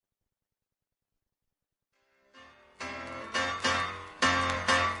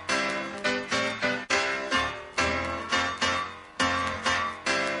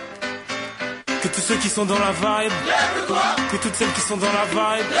Que tous ceux qui sont dans la vibe, lève-toi. Que toutes celles qui sont dans la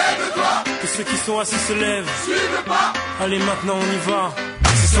vibe, lève-toi. Que ceux qui sont assis se lèvent, suivez pas. Allez maintenant on y va.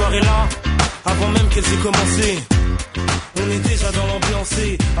 Ces soirées-là, avant même qu'elles aient commencé, on est déjà dans l'ambiance.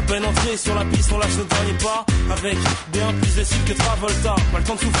 À peine entré sur la piste, on lâche nos derniers pas. Avec bien plus de style que Travolta. Pas le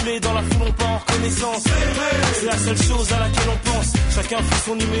temps de souffler, dans la foule on part en reconnaissance. C'est la seule chose à laquelle on pense. Chacun fait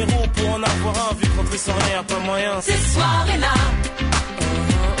son numéro pour en avoir un. Vu qu'entrer sans rien y'a pas moyen. Ces soirées-là,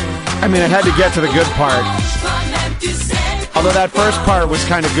 I mean, I had to get to the good part. Although that first part was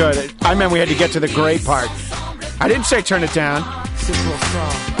kind of good. I meant we had to get to the great part. I didn't say turn it down. C'est pour ça.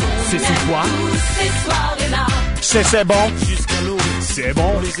 C'est quoi? C'est bon. C'est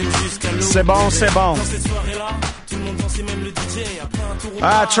bon. C'est bon, c'est bon.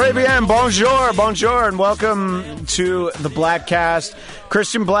 Très bien. Bonjour, bonjour, and welcome to the Bladtcast.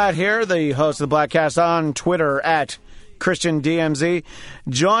 Christian Blatt here, the host of the Bladtcast on Twitter at Christian DMZ,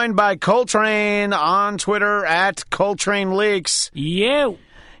 joined by Coltrane on Twitter at Coltrane Leaks. You.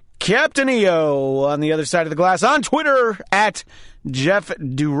 Captain EO on the other side of the glass on Twitter at Jeff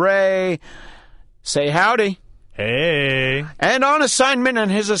Duray. Say howdy. Hey. And on assignment, and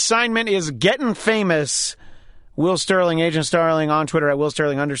his assignment is getting famous. Will Sterling, Agent Starling on Twitter at Will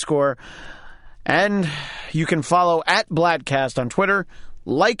Sterling _. And you can follow at Bladtcast on Twitter,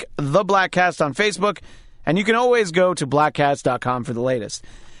 like the Bladtcast on Facebook, and you can always go to bladtcast.com for the latest.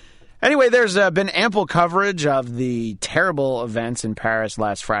 Anyway, there's been ample coverage of the terrible events in Paris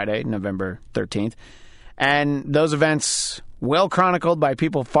last Friday, November 13th. And those events, well chronicled by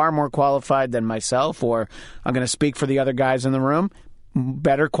people far more qualified than myself, or I'm going to speak for the other guys in the room,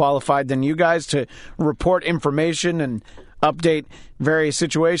 better qualified than you guys to report information and update various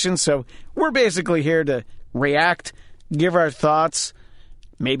situations. So we're basically here to react, give our thoughts,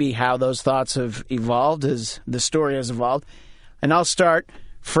 maybe how those thoughts have evolved as the story has evolved. And I'll start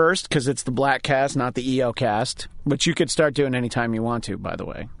first because it's the Bladtcast, not the EO cast, which you could start doing anytime you want to, by the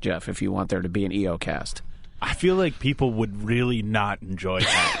way, Jeff, if you want there to be an EO cast. I feel like people would really not enjoy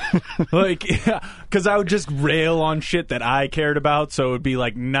that. Because I would just rail on shit that I cared about, so it would be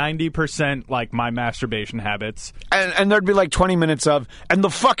like 90% like my masturbation habits. And there'd be like 20 minutes of, and the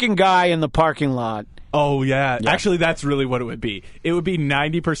fucking guy in the parking lot. Oh, yeah. Actually, that's really what it would be. It would be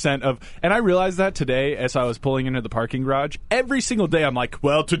 90% of... And I realized that today as I was pulling into the parking garage. Every single day, I'm like,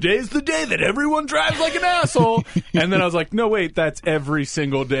 well, today's the day that everyone drives like an asshole. And then I was like, no, wait, that's every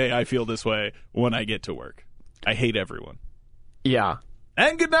single day I feel this way when I get to work. I hate everyone. Yeah.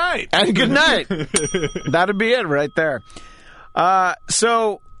 And good night. And good night. That'd be it right there.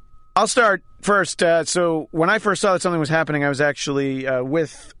 So I'll start first. So when I first saw that something was happening, I was actually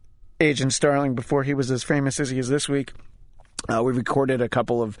with Agent Starling before he was as famous as he is this week. We recorded a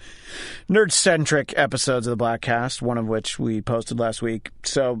couple of nerd-centric episodes of the Bladtcast, one of which we posted last week.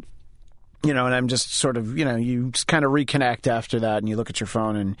 So, and I'm just sort of, you just kind of reconnect after that, and you look at your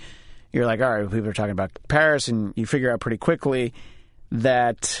phone, and you're like, all right, people are talking about Paris, and you figure out pretty quickly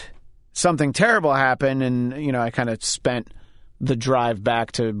that something terrible happened, and, I kind of spent the drive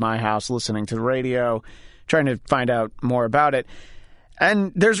back to my house listening to the radio, trying to find out more about it.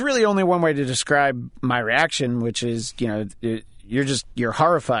 And there's really only one way to describe my reaction, which is, you're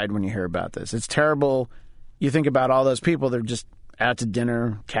horrified when you hear about this. It's terrible. You think about all those people, they're just out to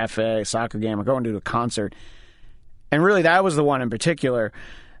dinner, cafe, soccer game, or going to a concert. And really, that was the one in particular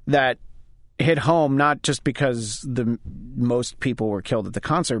that hit home, not just because the most people were killed at the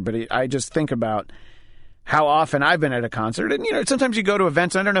concert, but I just think about how often I've been at a concert. And, sometimes you go to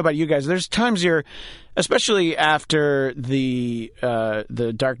events. I don't know about you guys. There's times especially after the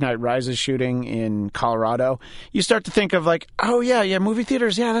Dark Knight Rises shooting in Colorado, you start to think of like, oh, yeah, movie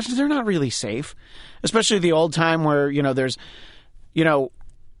theaters, they're not really safe. Especially the old time where, there's, I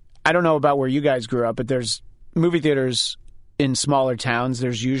don't know about where you guys grew up, but there's movie theaters in smaller towns.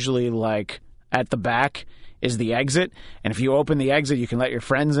 There's usually like at the back is the exit, and if you open the exit, you can let your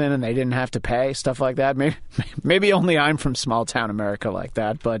friends in, and they didn't have to pay, stuff like that. Maybe only I'm from small town America like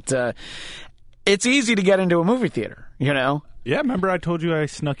that, but it's easy to get into a movie theater, Yeah, remember I told you I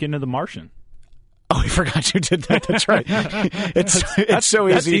snuck into The Martian? Oh, I forgot you did that. That's right. It's so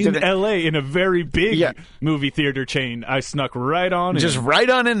easy. That's in L.A. in a very big movie theater chain. I snuck right on in. Just right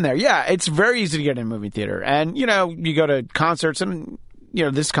on in there. Yeah, it's very easy to get in a movie theater, and you go to concerts and.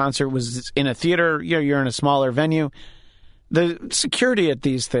 This concert was in a theater. You're in a smaller venue. The security at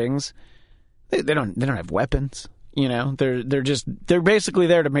these things, they don't have weapons. They're basically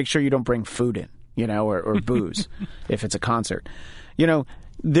there to make sure you don't bring food in, or booze if it's a concert.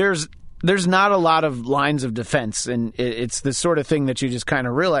 There's not a lot of lines of defense, and it's the sort of thing that you just kind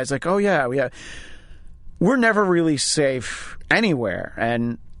of realize, like, oh yeah, we're never really safe anywhere,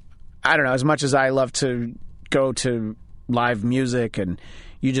 and I don't know, as much as I love to go to live music and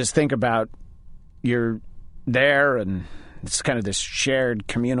you just think about you're there and it's kind of this shared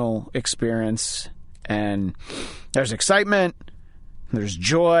communal experience and there's excitement, there's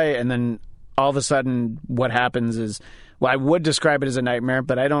joy, and then all of a sudden what happens is, well, I would describe it as a nightmare,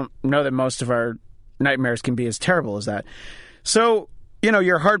 but I don't know that most of our nightmares can be as terrible as that. So,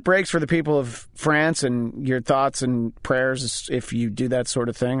 your heart breaks for the people of France, and your thoughts and prayers if you do that sort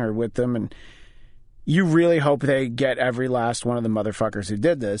of thing or with them, and you really hope they get every last one of the motherfuckers who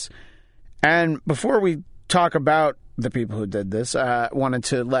did this. And before we talk about the people who did this, I wanted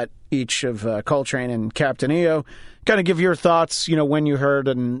to let each of Coltrane and Captain EO kind of give your thoughts, when you heard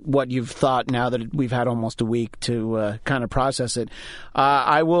and what you've thought now that we've had almost a week to kind of process it.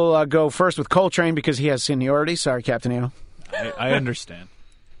 I will go first with Coltrane because he has seniority. Sorry, Captain EO. I understand.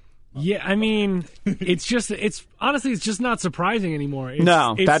 Yeah, I mean, it's honestly, it's just not surprising anymore.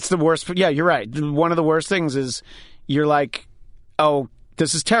 That's the worst. Yeah, you're right. One of the worst things is you're like, oh,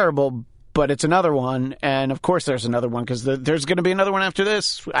 this is terrible, but it's another one. And of course there's another one because there's going to be another one after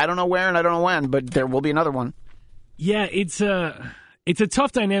this. I don't know where and I don't know when, but there will be another one. Yeah, it's a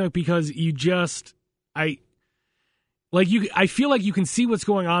tough dynamic because I feel like you can see what's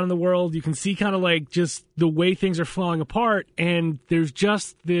going on in the world. You can see kind of like just the way things are falling apart. And there's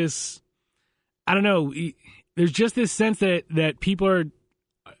just this, I don't know, there's just this sense that people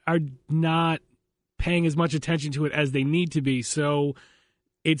are not paying as much attention to it as they need to be. So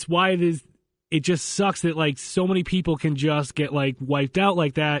it's why it just sucks that like so many people can just get like wiped out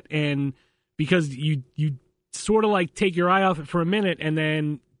like that. And because you sort of like take your eye off it for a minute and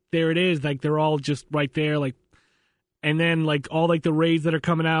then there it is. Like they're all just right there. Like, and then, like, all, like, the raids that are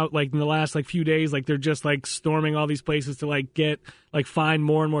coming out, like, in the last, like, few days, like, they're just, like, storming all these places to, like, find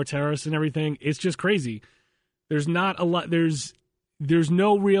more and more terrorists and everything. It's just crazy. There's not a lot, there's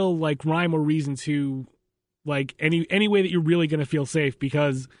no real, like, rhyme or reason to, like, any way that you're really going to feel safe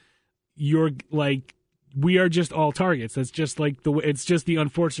because you're, like, we are just all targets. That's just, like, it's just the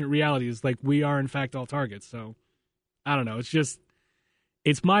unfortunate reality is, like, we are, in fact, all targets. So, I don't know.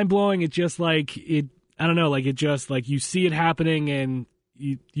 It's mind-blowing. It's just, like, I don't know, like it just like you see it happening and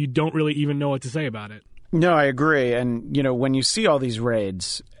you don't really even know what to say about it. No, I agree. And, when you see all these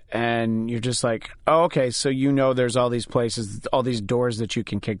raids and you're just like, oh, okay, so there's all these places, all these doors that you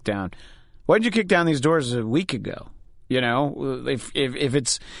can kick down. Why did you kick down these doors a week ago? If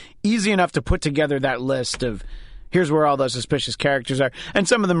it's easy enough to put together that list of here's where all those suspicious characters are. And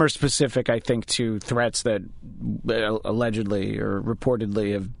some of them are specific, I think, to threats that allegedly or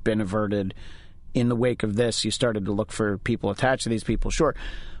reportedly have been averted. In the wake of this, you started to look for people attached to these people, sure.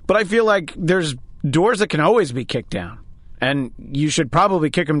 But I feel like there's doors that can always be kicked down. And you should probably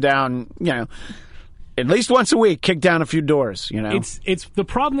kick them down, at least once a week, kick down a few doors, It's the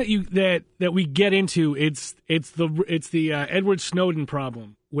problem that we get into, it's the Edward Snowden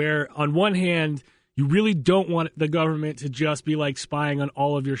problem, where on one hand, you really don't want the government to just be like spying on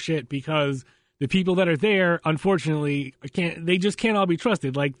all of your shit because the people that are there, unfortunately, they just can't all be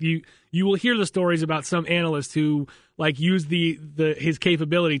trusted. Like you will hear the stories about some analyst who like used his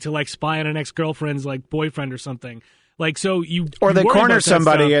capability to like spy on an ex-girlfriend's like boyfriend or something. Like so or they corner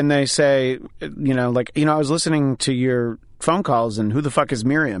somebody and they say, I was listening to your phone calls and who the fuck is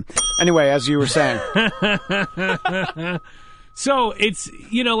Miriam? Anyway, as you were saying. So it's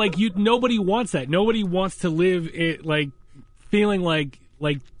nobody wants that. Nobody wants to live it like feeling like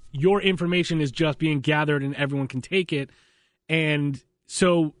your information is just being gathered and everyone can take it. And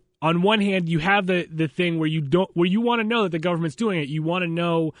so on one hand, you have the thing where you want to know that the government's doing it. You want to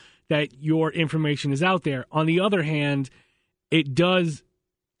know that your information is out there. On the other hand, it does.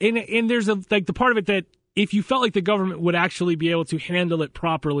 And there's the part of it that if you felt like the government would actually be able to handle it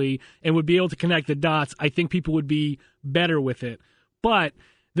properly and would be able to connect the dots, I think people would be better with it. But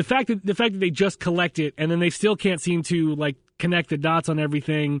the fact that they just collect it and then they still can't seem to like connect the dots on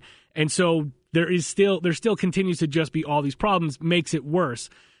everything, and so there still continues to just be all these problems, makes it worse.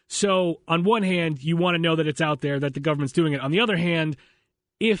 So on one hand, you want to know that it's out there, that the government's doing it. On the other hand,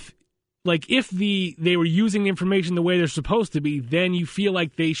 if they were using the information the way they're supposed to be, then you feel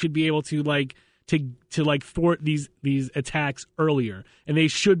like they should be able to thwart these attacks earlier, and they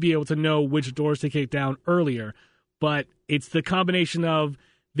should be able to know which doors to kick down earlier. But it's the combination of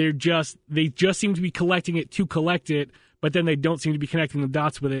they just seem to be collecting it to collect it, but then they don't seem to be connecting the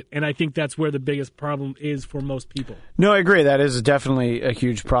dots with it. And I think that's where the biggest problem is for most people. No, I agree. That is definitely a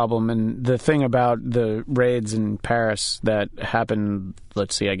huge problem. And the thing about the raids in Paris that happened,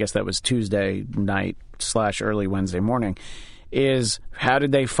 let's see, I guess that was Tuesday night / early Wednesday morning, is how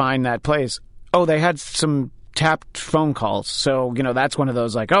did they find that place? Oh, they had some tapped phone calls. So, that's one of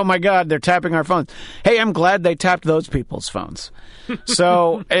those like, oh my God, they're tapping our phones. Hey, I'm glad they tapped those people's phones.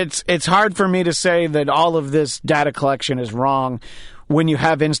 So it's hard for me to say that all of this data collection is wrong when you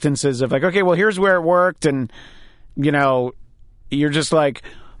have instances of like, okay, well, here's where it worked. And, you're just like,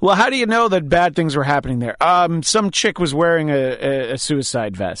 well, how do you know that bad things were happening there? Some chick was wearing a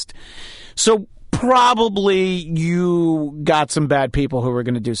suicide vest. So probably you got some bad people who were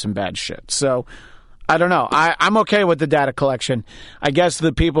going to do some bad shit. So I don't know. I'm okay with the data collection. I guess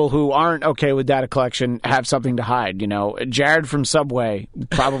the people who aren't okay with data collection have something to hide. Jared from Subway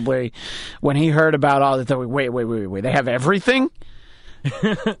probably, when he heard about all that, thought, wait, they have everything?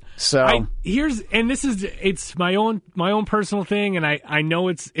 So it's my own personal thing, and I know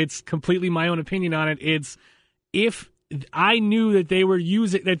it's completely my own opinion on it. It's if I knew that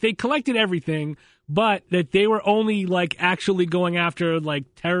that they collected everything, but that they were only like actually going after like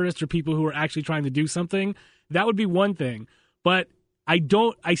terrorists or people who were actually trying to do something, that would be one thing. But I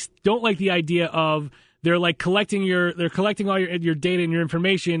don't like the idea of they're collecting all your data and your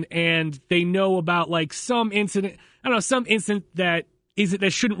information, and they know about like some incident that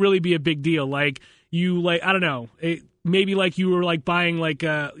shouldn't really be a big deal. Like you I don't know, maybe like you were like buying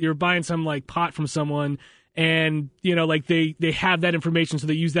you're buying some like pot from someone, and they have that information, so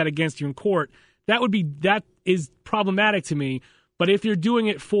they use that against you in court. That is problematic to me. But if you're doing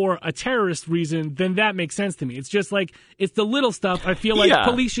it for a terrorist reason, then that makes sense to me. It's just like, it's the little stuff. I feel like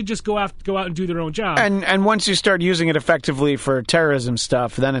police should just go out and do their own job. And once you start using it effectively for terrorism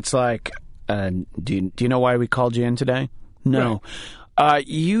stuff, then it's like, do you know why we called you in today? No. Right.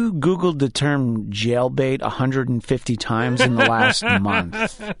 You Googled the term jailbait 150 times in the last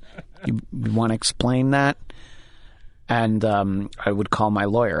month. You want to explain that? And I would call my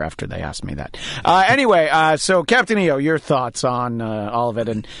lawyer after they asked me that. Anyway, so Captain EO, your thoughts on all of it.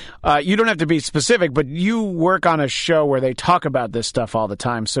 And you don't have to be specific, but you work on a show where they talk about this stuff all the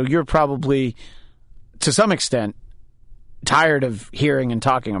time. So you're probably, to some extent, tired of hearing and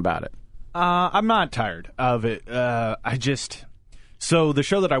talking about it. I'm not tired of it. So the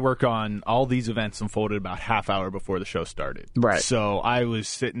show that I work on, all these events unfolded about half hour before the show started. Right. So I was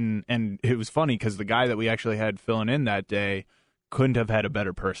sitting, and it was funny because the guy that we actually had filling in that day couldn't have had a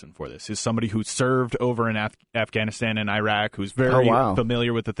better person for this. He's somebody who served over in Afghanistan and Iraq, who's very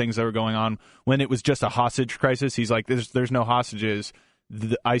familiar with the things that were going on. When it was just a hostage crisis, he's like, there's no hostages.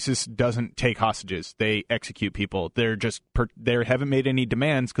 ISIS doesn't take hostages. They execute people. They haven't made any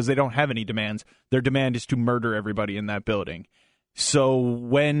demands because they don't have any demands. Their demand is to murder everybody in that building. So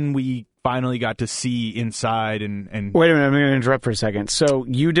when we finally got to see inside and Wait a minute, I'm going to interrupt for a second. So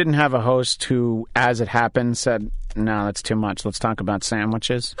you didn't have a host who, as it happened, said, no, that's too much. Let's talk about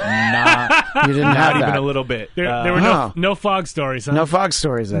sandwiches? You didn't have that. Even a little bit. There were no fog stories, huh? No fog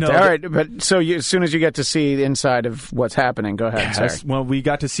stories that day. All right, but so as soon as you get to see the inside of what's happening, go ahead. Yes, sorry. Well, we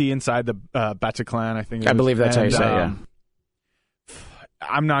got to see inside the Bladtclan, I think. I believe that's how you say it, yeah.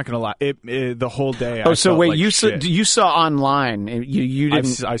 I'm not gonna lie. The whole day. You saw online. You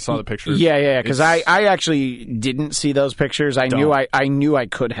didn't. I saw the pictures. Yeah. Because I actually didn't see those pictures. I knew I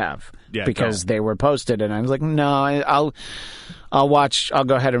could have because they were posted, and I was like, no, I'll watch. I'll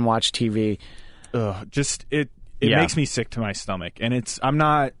go ahead and watch TV. It makes me sick to my stomach, and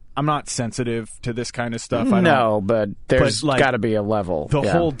I'm not sensitive to this kind of stuff. But there's got to be a level. The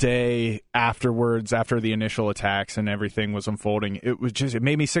whole day afterwards, after the initial attacks and everything was unfolding, it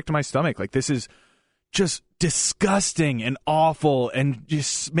made me sick to my stomach. Like, this is just disgusting and awful and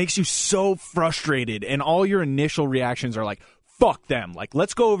just makes you so frustrated. And all your initial reactions are like, fuck them. Like,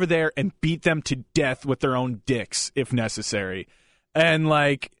 let's go over there and beat them to death with their own dicks if necessary. And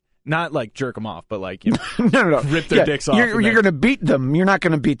not like jerk them off, but no. Rip their dicks off. You're going to beat them. You're not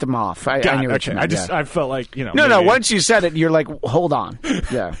going to beat them off. I knew what you meant. I felt like, No. Once you said it, you're like, hold on.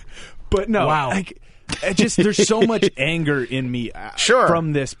 Yeah. But no. Wow. There's so much anger in me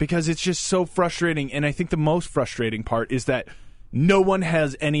from this because it's just so frustrating. And I think the most frustrating part is that no one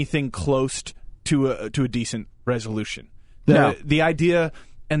has anything close to a decent resolution. The idea.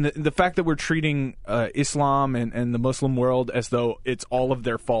 And the fact that we're treating Islam and the Muslim world as though it's all of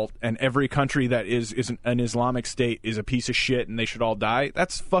their fault and every country that is an Islamic state is a piece of shit and they should all die,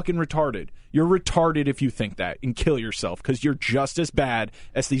 that's fucking retarded. You're retarded if you think that, and kill yourself, because you're just as bad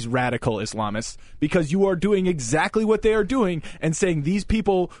as these radical Islamists, because you are doing exactly what they are doing and saying these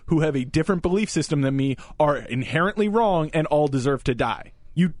people who have a different belief system than me are inherently wrong and all deserve to die.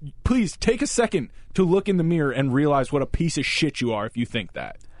 You please take a second to look in the mirror and realize what a piece of shit you are if you think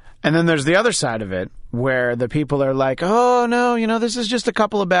that. And then there's the other side of it, where the people are like, oh no, this is just a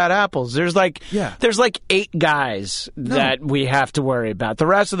couple of bad apples. There's like 8 guys that we have to worry about. The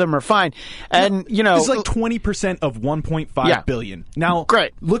rest of them are fine. And it's like 20% of 1.5 billion. Now,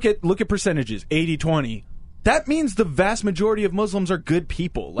 great. Look at percentages, 80-20. That means the vast majority of Muslims are good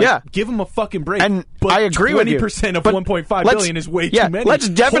people. Give them a fucking break. And but I agree with you. 20% of 1.5 billion is way too many. Let's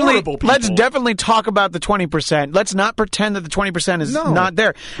definitely talk about the 20%. Let's not pretend that the 20% is not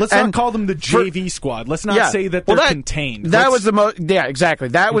there. Let's not call them the JV squad. Let's not say that they're contained. That was the most. Yeah, exactly.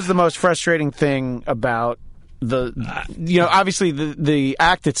 That was the most frustrating thing about obviously the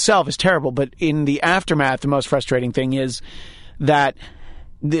act itself is terrible, but in the aftermath, the most frustrating thing is that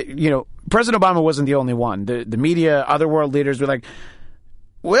President Obama wasn't the only one. The media, other world leaders were like,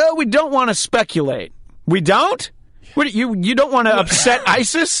 well, we don't want to speculate. We don't? You don't want to upset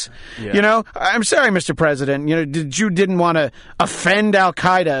ISIS? Yeah. I'm sorry, Mr. President. You didn't want to offend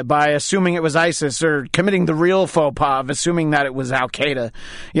Al-Qaeda by assuming it was ISIS or committing the real faux pas of assuming that it was Al-Qaeda,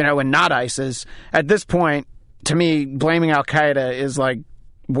 and not ISIS. At this point, to me, blaming Al-Qaeda is like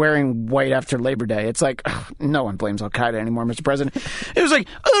wearing white after Labor Day. It's like, no one blames Al-Qaeda anymore, Mr. President. It was like,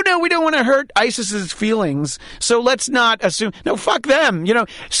 oh no, we don't want to hurt ISIS's feelings, so let's not assume. No, fuck them.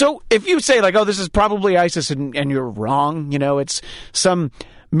 So if you say like, oh, this is probably ISIS, and you're wrong, it's some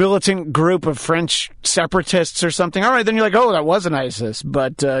militant group of French separatists or something. All right, then you're like, oh, that wasn't ISIS,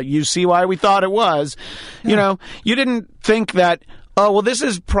 but you see why we thought it was. Yeah. You didn't think that, oh, well, this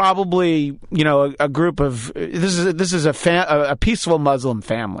is probably, a group of, this is a peaceful Muslim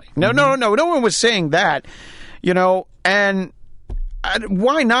family. No one was saying that, and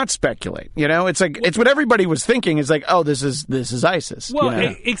why not speculate? It's like, it's what everybody was thinking is like, oh, this is ISIS. Well,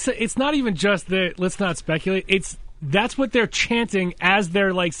 it's not even just that let's not speculate. That's what they're chanting as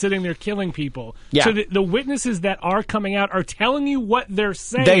they're like sitting there killing people. Yeah. So the witnesses that are coming out are telling you what they're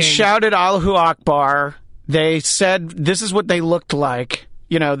saying. They shouted Allahu Akbar. They said this is what they looked like.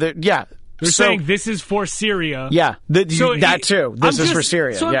 They're saying this is for Syria. Yeah, that too. This is for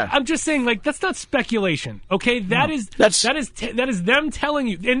Syria. So yeah. I'm just saying, like, that's not speculation. Okay, that is them telling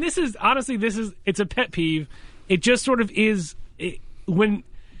you. And this is honestly, it's a pet peeve. It just sort of is when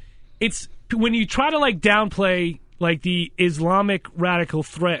you try to like downplay like the Islamic radical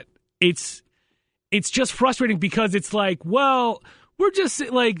threat. It's just frustrating because it's like, well, we're just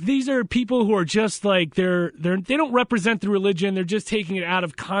like, these are people who are just like, they don't represent the religion. They're just taking it out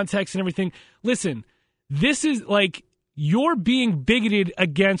of context and everything. Listen, this is like, you're being bigoted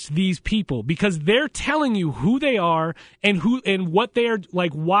against these people because they're telling you who they are and what they are,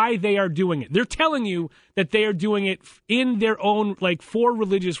 like, why they are doing it. They're telling you that they are doing it in their own, like, for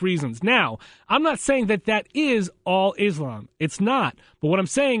religious reasons. Now, I'm not saying that is all Islam. It's not. But what I'm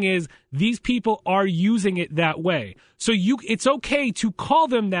saying is these people are using it that way. So it's okay to call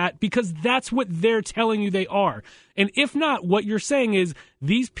them that because that's what they're telling you they are. And if not, what you're saying is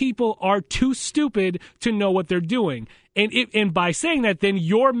these people are too stupid to know what they're doing. And by saying that, then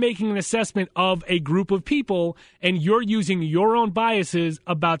you're making an assessment of a group of people and you're using your own biases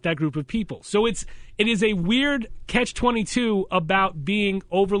about that group of people. So it is a weird catch-22 about being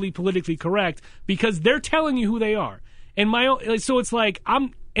overly politically correct because they're telling you who they are. And so it's like,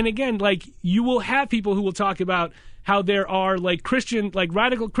 and again, like, you will have people who will talk about how there are like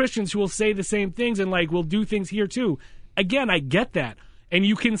radical Christians who will say the same things and like will do things here too. Again, I get that. And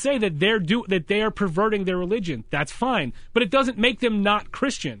you can say that they are perverting their religion. That's fine. But it doesn't make them not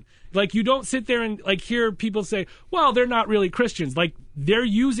Christian. Like, you don't sit there and like hear people say, well, they're not really Christians. Like, they're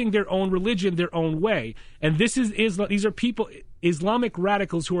using their own religion their own way. And these are people, Islamic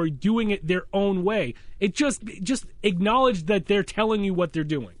radicals, who are doing it their own way. It just acknowledge that they're telling you what they're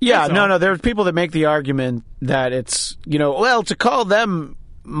doing. Yeah, no. There's people that make the argument that it's, well, to call them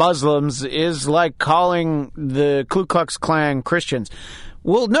Muslims is like calling the Ku Klux Klan Christians.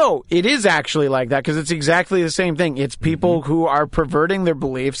 Well, no, it is actually like that because it's exactly the same thing. It's people who are perverting their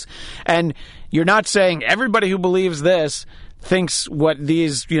beliefs, and you're not saying everybody who believes this thinks what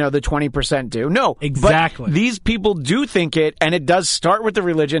these, the 20% do. No, exactly. But these people do think it, and it does start with the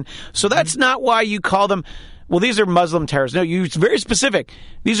religion. So that's not why you call them, well, these are Muslim terrorists. No, it's very specific.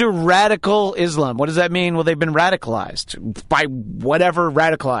 These are radical Islam. What does that mean? Well, they've been radicalized by whatever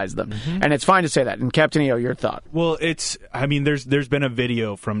radicalized them. And it's fine to say that. And Captain EO, your thought? Well, there's been a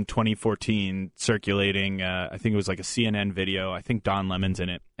video from 2014 circulating. I think it was like a CNN video. I think Don Lemon's in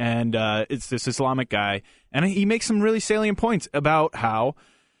it. And it's this Islamic guy. And he makes some really salient points about how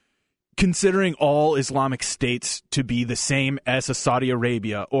considering all Islamic states to be the same as a Saudi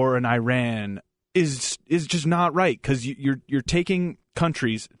Arabia or an Iran is just not right, because you're taking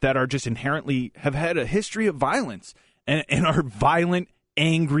countries that are just inherently have had a history of violence and are violent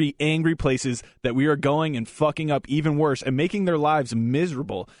angry, angry places that we are going and fucking up even worse and making their lives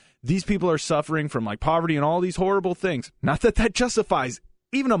miserable. These people are suffering from like poverty and all these horrible things. Not that that justifies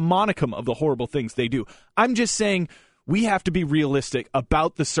even a monicum of the horrible things they do. I'm just saying we have to be realistic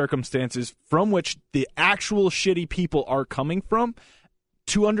about the circumstances from which the actual shitty people are coming from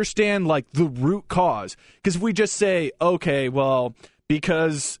to understand like the root cause. Because if we just say, okay, well,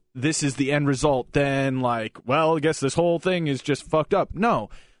 because this is the end result, then like, well, I guess this whole thing is just fucked up. No,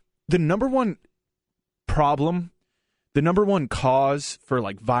 the number one problem, the number one cause for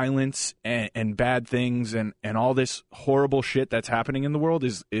like violence and bad things and all this horrible shit that's happening in the world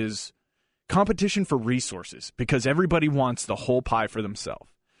is competition for resources, because everybody wants the whole pie for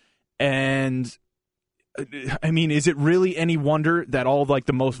themselves. And I mean, is it really any wonder that all like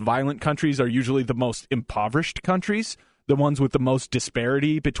the most violent countries are usually the most impoverished countries? The ones with the most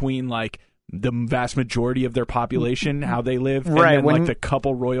disparity between like the vast majority of their population, how they live, right, and then like the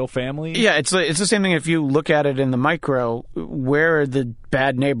couple royal families. Yeah, it's the same thing if you look at it in the micro. Where are the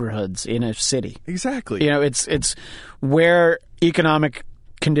bad neighborhoods in a city? Exactly. You know, it's where economic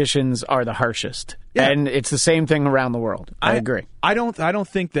conditions are the harshest. Yeah. And it's the same thing around the world. I agree. I don't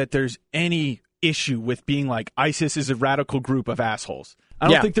think that there's any issue with being like ISIS is a radical group of assholes. I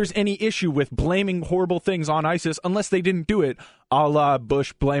don't think there's any issue with blaming horrible things on ISIS unless they didn't do it, a la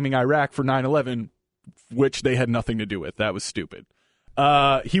Bush blaming Iraq for 9/11, which they had nothing to do with. That was stupid.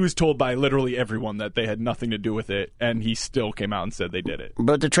 He was told by literally everyone that they had nothing to do with it, and he still came out and said they did it.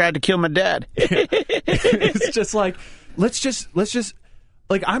 But they tried to kill my dad. It's just like, let's just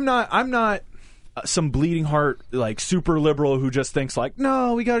like, I'm not some bleeding heart like super liberal who just thinks like,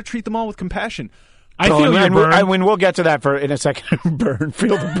 no, we got to treat them all with compassion. I feel your burn. I mean, we'll get to that in a second. Burn,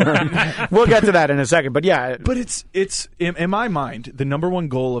 feel the burn. We'll get to that in a second. But yeah, but it's in my mind the number one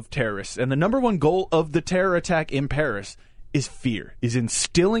goal of terrorists and the number one goal of the terror attack in Paris is fear, is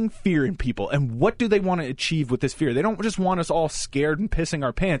instilling fear in people. And what do they want to achieve with this fear? They don't just want us all scared and pissing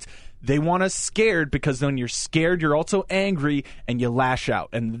our pants. They want us scared because when you're scared, you're also angry and you lash out.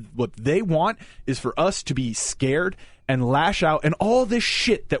 And what they want is for us to be scared and lash out, and all this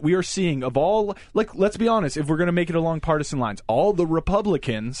shit that we are seeing of all, like, let's be honest, if we're going to make it along partisan lines, all the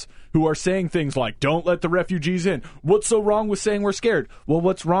Republicans who are saying things like, don't let the refugees in. What's so wrong with saying we're scared? Well,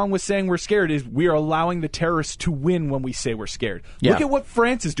 what's wrong with saying we're scared is we are allowing the terrorists to win when we say we're scared. Yeah. Look at what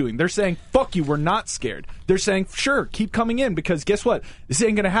France is doing. They're saying, fuck you, we're not scared. They're saying, sure, keep coming in, because guess what? This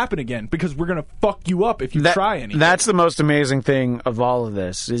ain't going to happen again, because we're going to fuck you up if you try anything. That's the most amazing thing of all of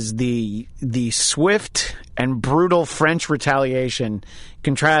this, is the swift and brutal French retaliation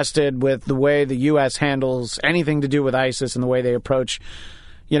contrasted with the way the U.S. handles anything to do with ISIS and the way they approach.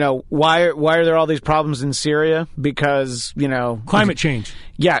 You know, why are there all these problems in Syria? Because, you know... Climate change.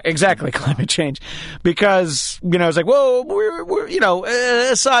 Yeah, exactly, climate change. Because, you know, it's like, whoa, we're you know,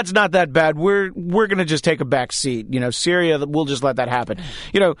 Assad's not that bad. We're going to just take a back seat. You know, Syria, we'll just let that happen.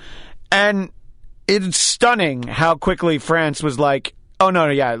 You know, and it's stunning how quickly France was like, oh, no,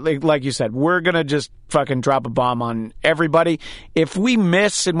 yeah, like you said, we're going to just fucking drop a bomb on everybody. If we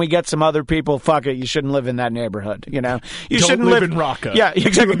miss and we get some other people, fuck it, you shouldn't live in that neighborhood, you know? You shouldn't live in Raqqa. Yeah,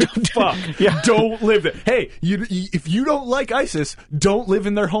 exactly. Fuck. Yeah. Don't live there. Hey, if you don't like ISIS, don't live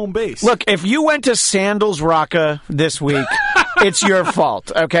in their home base. Look, if you went to Sandals Raqqa this week, it's your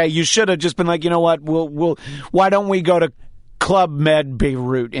fault, okay? You should have just been like, you know what, we'll why don't we go to Club Med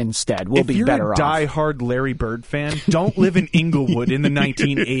Beirut instead? We'll be better off. If you're a diehard Larry Bird fan, don't live in Inglewood in the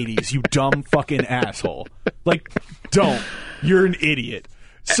 1980s, you dumb fucking asshole. Like, don't. You're an idiot.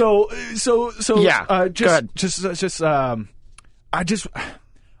 So yeah. I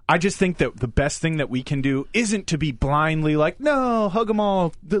just think that the best thing that we can do isn't to be blindly like, no, hug them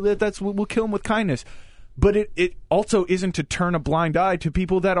all. We'll kill them with kindness. But it also isn't to turn a blind eye to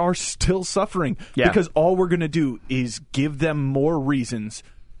people that are still suffering. Yeah. Because all we're going to do is give them more reasons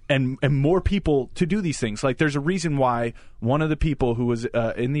and more people to do these things. Like, there's a reason why one of the people who was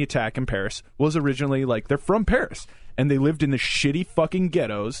in the attack in Paris was originally, like, they're from Paris. And they lived in the shitty fucking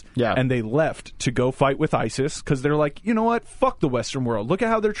ghettos. Yeah. And they left to go fight with ISIS because they're like, you know what? Fuck the Western world. Look at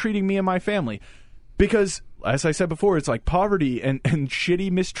how they're treating me and my family. Because, as I said before, it's like poverty and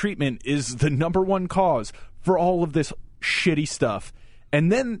shitty mistreatment is the number one cause for all of this shitty stuff.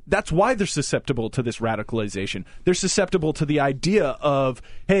 And then that's why they're susceptible to this radicalization. They're susceptible to the idea of,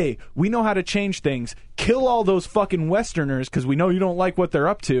 hey, we know how to change things. Kill all those fucking Westerners because we know you don't like what they're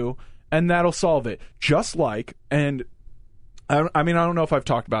up to, and that'll solve it. Just like, and I mean, I don't know if I've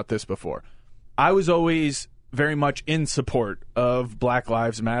talked about this before. I was always very much in support of Black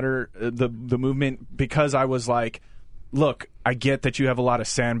Lives Matter, the movement, because I was like, look, I get that you have a lot of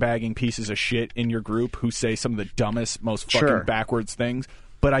sandbagging pieces of shit in your group who say some of the dumbest, most fucking backwards things,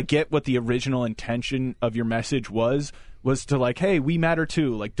 but I get what the original intention of your message was to like, hey, we matter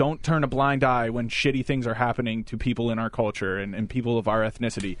too. Like, don't turn a blind eye when shitty things are happening to people in our culture and people of our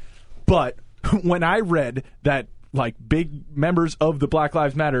ethnicity. But when I read that, like, big members of the Black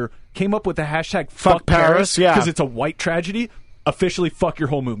Lives Matter came up with the hashtag fuck Paris because it's a white tragedy, officially fuck your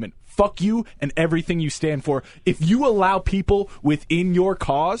whole movement. Fuck you and everything you stand for. If you allow people within your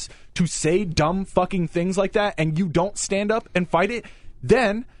cause to say dumb fucking things like that and you don't stand up and fight it,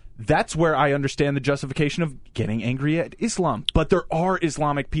 then that's where I understand the justification of getting angry at Islam. But there are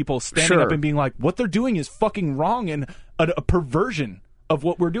Islamic people standing up and being like, what they're doing is fucking wrong and a perversion of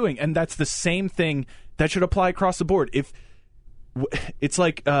what we're doing. And that's the same thing that should apply across the board. If it's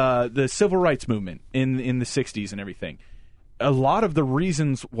like the civil rights movement in the 60s and everything. A lot of the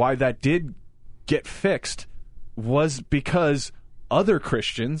reasons why that did get fixed was because other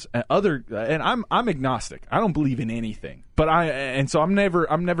Christians and I'm agnostic. I don't believe in anything. But I'm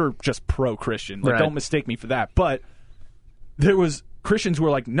never just pro-Christian. Like, don't mistake me for that. But there was Christians who were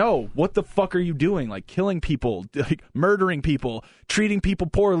like, no, what the fuck are you doing? Like, killing people, like murdering people, treating people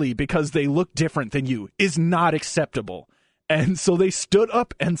poorly because they look different than you is not acceptable. And so they stood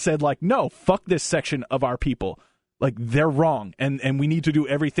up and said, like, no, fuck this section of our people. Like, they're wrong, and we need to do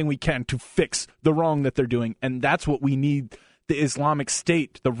everything we can to fix the wrong that they're doing. And that's what we need the Islamic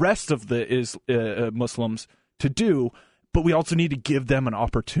State, the rest of the Muslims, to do. But we also need to give them an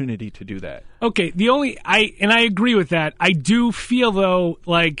opportunity to do that. Okay, I agree with that. I do feel, though,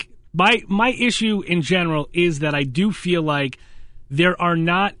 like, my issue in general is that I do feel like there are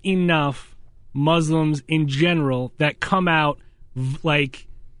not enough Muslims in general that come out, like,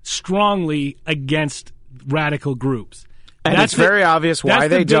 strongly against radical groups. And it's very obvious why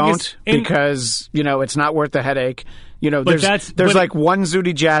they don't, because, it's not worth the headache. There's like one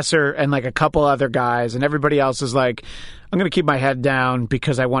Zuhdi Jasser and like a couple other guys, and everybody else is like, I'm going to keep my head down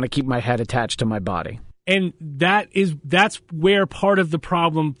because I want to keep my head attached to my body. And that's where part of the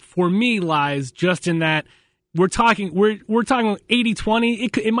problem for me lies, just in that we're talking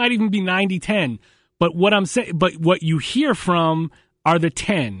 80-20, it might even be 90-10. But what you hear from are the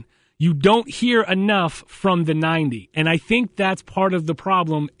 10. You don't hear enough from the 90. And I think that's part of the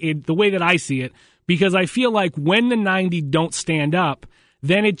problem in the way that I see it, because I feel like when the 90 don't stand up,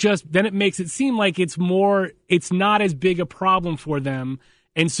 then it makes it seem like it's not as big a problem for them.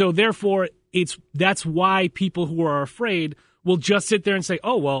 And so therefore that's why people who are afraid will just sit there and say,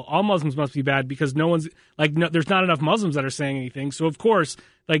 oh, well, all Muslims must be bad because there's not enough Muslims that are saying anything. So of course,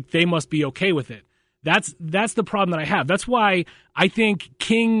 like, they must be okay with it. That's the problem that I have. That's why I think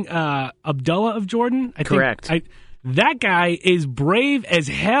King Abdullah of Jordan, that guy is brave as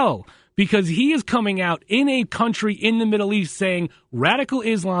hell, because he is coming out in a country in the Middle East saying radical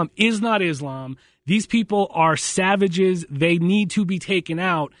Islam is not Islam. These people are savages. They need to be taken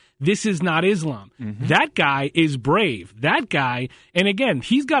out. This is not Islam. Mm-hmm. That guy is brave. That guy, and again,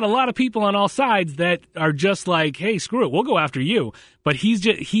 he's got a lot of people on all sides that are just like, hey, screw it, we'll go after you. But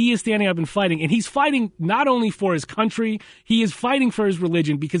he is standing up and fighting, and he's fighting not only for his country, he is fighting for his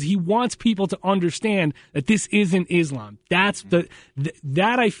religion, because he wants people to understand that this isn't Islam. That's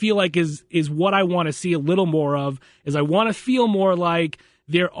that I feel like is what I want to see a little more of. Is I want to feel more like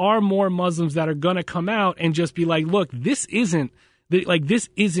there are more Muslims that are going to come out and just be like, look, this isn't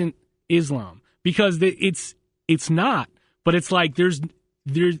Islam, because it's not. But it's like there's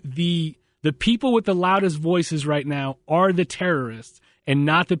the people with the loudest voices right now are the terrorists, and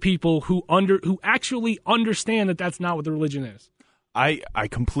not the people who actually understand that that's not what the religion is. I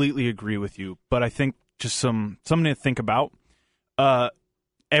completely agree with you, but I think just something to think about.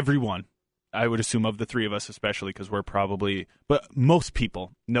 Everyone, I would assume, of the three of us especially, because but most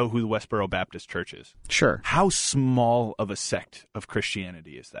people know who the Westboro Baptist Church is. Sure. How small of a sect of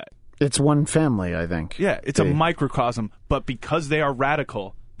Christianity is that? It's one family, I think. Yeah, it's a microcosm, but because they are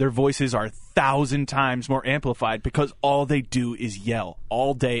radical, their voices are 1,000 times more amplified, because all they do is yell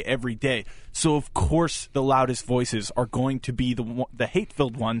all day, every day. So, of course, the loudest voices are going to be the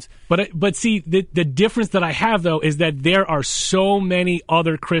hate-filled ones. But see, the difference that I have, though, is that there are so many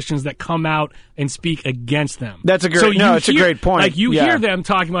other Christians that come out and speak against them. That's a great it's a great point. Like, you hear them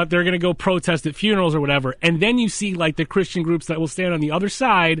talking about they're going to go protest at funerals or whatever, and then you see, like, the Christian groups that will stand on the other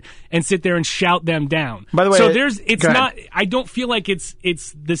side and sit there and shout them down. By the way, I don't feel like it's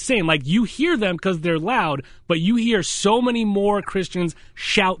the same. Like, you hear them because they're loud, but you hear so many more Christians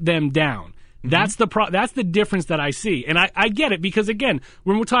shout them down. That's the difference that I see. And I get it because, again,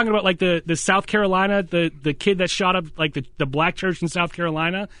 when we're talking about like the South Carolina, the kid that shot up like the black church in South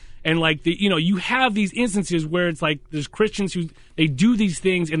Carolina, and like you have these instances where it's like there's Christians who they do these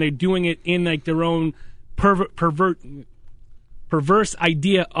things and they're doing it in like their own perverse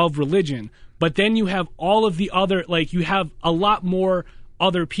idea of religion. But then you have all of the other, like you have a lot more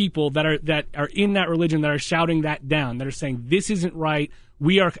other people that are in that religion that are shouting that down, that are saying this isn't right.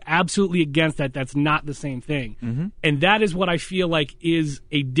 We are absolutely against that. That's not the same thing. Mm-hmm. And that is what I feel like is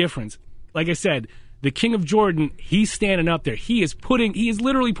a difference. Like I said, the King of Jordan, he's standing up there. He is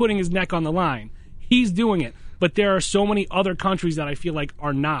literally putting his neck on the line. He's doing it. But there are so many other countries that I feel like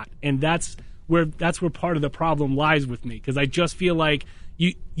are not. And that's where part of the problem lies with me. Because I just feel like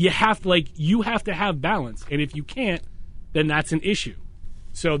you have to have balance. And if you can't, then that's an issue.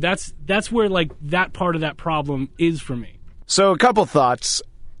 So that's where like that part of that problem is for me. So a couple thoughts.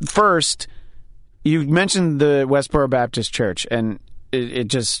 First, you mentioned the Westboro Baptist Church, and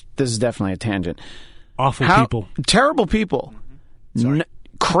this is definitely a tangent. Awful people. Terrible people.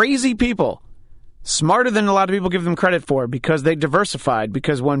 Crazy people. Smarter than a lot of people give them credit for because they diversified.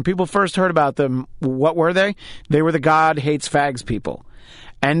 Because when people first heard about them, what were they? They were the God hates fags people.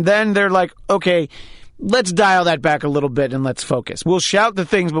 And then they're like, okay, let's dial that back a little bit and let's focus. We'll shout the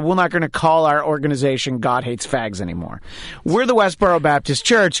things, but we're not going to call our organization God Hates Fags anymore. We're the Westboro Baptist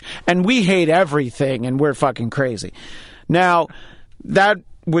Church, and we hate everything, and we're fucking crazy. Now, that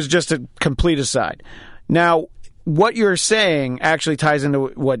was just a complete aside. Now, what you're saying actually ties into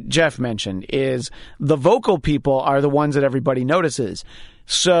what Jeff mentioned, is the vocal people are the ones that everybody notices.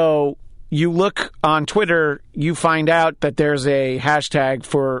 So you look on Twitter, you find out that there's a hashtag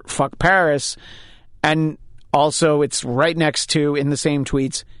for Fuck Paris, and also it's right next to, in the same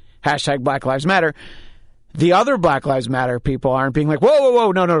tweets, hashtag Black Lives Matter. The other Black Lives Matter people aren't being like,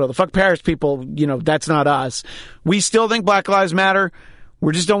 whoa, no, the Fuck Paris people, that's not us. We still think Black Lives Matter.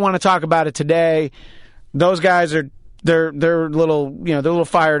 We just don't want to talk about it today. Those guys they're a little, they're a little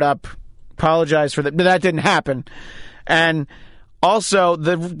fired up. Apologize for that, but that didn't happen. And also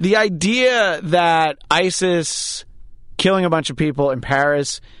the idea that ISIS killing a bunch of people in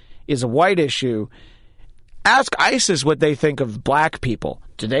Paris is a white issue. Ask ISIS what they think of black people.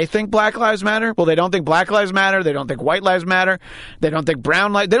 Do they think Black Lives Matter? Well, they don't think Black Lives Matter. They don't think white lives matter. They don't think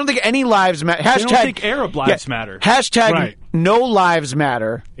brown lives. They don't think any lives matter. They don't think Arab lives matter. Hashtag right. No lives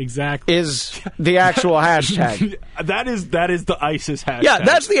matter. Exactly. Is the actual hashtag. That is the ISIS hashtag. Yeah,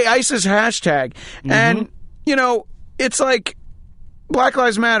 that's the ISIS hashtag. Mm-hmm. And, it's like Black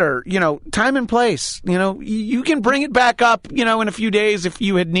Lives Matter, time and place. You can bring it back up, in a few days if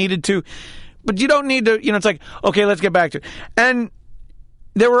you had needed to. But you don't need to, it's like, okay, let's get back to it. And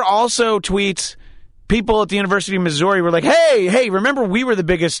there were also tweets, people at the University of Missouri were like, hey, remember we were the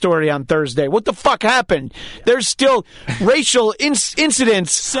biggest story on Thursday. What the fuck happened? There's still racial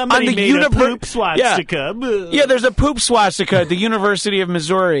incidents. Somebody on the made a poop swastika. Yeah, there's a poop swastika at the University of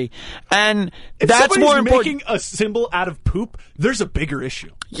Missouri. And if that's more important. Making a symbol out of poop, there's a bigger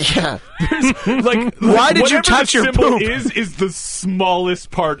issue. Yeah. Why did you touch your poop? Is the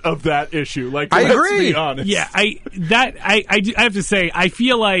smallest part of that issue. Like, I let's agree. be honest. Yeah, I have to say, I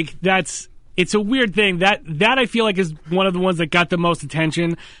feel like it's a weird thing. That I feel like is one of the ones that got the most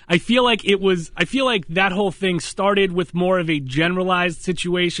attention. I feel like that whole thing started with more of a generalized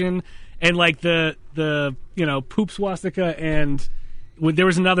situation, and like the poop swastika, and there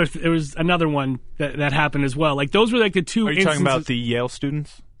was another one that happened as well. Like those were like the two. Are you talking about the Yale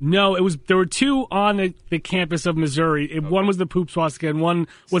students? No, there were two on the campus of Missouri. One was the poop swastika, and one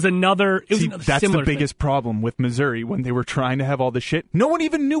was another. That's the biggest problem with Missouri when they were trying to have all this shit. No one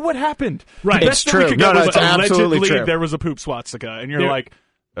even knew what happened. Right, it's true. No, it's absolutely true. There was a poop swastika, and you're like,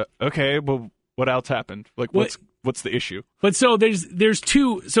 okay, well, what else happened? Like, what's the issue? But so there's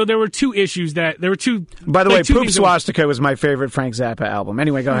two. So there were two issues that there were two. By the way, Poop Swastika was my favorite Frank Zappa album.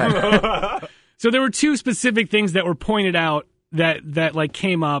 Anyway, go ahead. So there were two specific things that were pointed out that like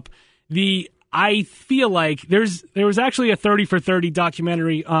came up. I feel like there was actually a 30 for 30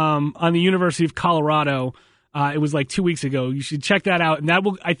 documentary on the University of Colorado. It was like 2 weeks ago. You should check that out,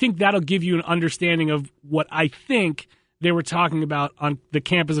 and I think that'll give you an understanding of what I think they were talking about on the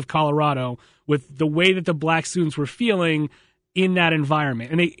campus of Colorado with the way that the black students were feeling in that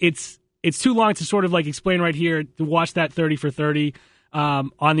environment. And it's too long to sort of like explain right here. To watch that 30 for 30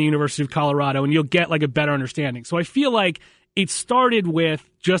 on the University of Colorado, and you'll get like a better understanding. So I feel like it started with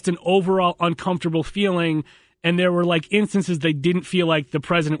just an overall uncomfortable feeling, and there were like instances they didn't feel like the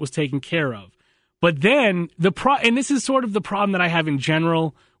president was taken care of. But then and this is sort of the problem that I have in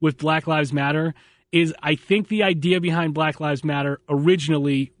general with Black Lives Matter, is I think the idea behind Black Lives Matter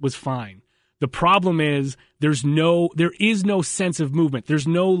originally was fine. The problem is there is no sense of movement. There's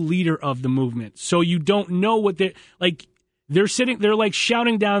no leader of the movement. So you don't know what they're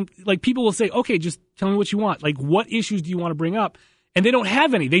shouting down, like people will say, okay, just tell me what you want. Like, what issues do you want to bring up? And they don't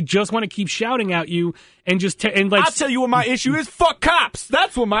have any. They just want to keep shouting at you and just I'll tell you what my issue is. Fuck cops.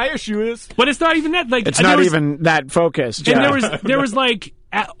 That's what my issue is. But it's not even that. Like, it's not even that focused. And there was like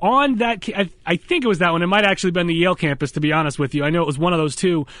on that. I think it was that one. It might actually have been the Yale campus. To be honest with you, I know it was one of those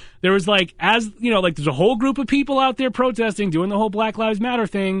two. There was like, as you know, like there's a whole group of people out there protesting, doing the whole Black Lives Matter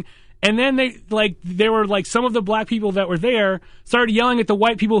thing. And then there were like some of the black people that were there started yelling at the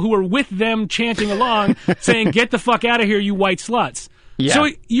white people who were with them chanting along, saying, "Get the fuck out of here, you white sluts." Yeah. So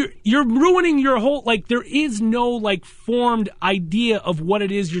you're ruining your whole, like, there is no like formed idea of what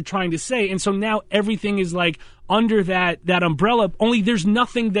it is you're trying to say. And so now everything is like under that umbrella, only there's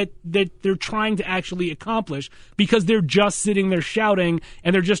nothing that they're trying to actually accomplish because they're just sitting there shouting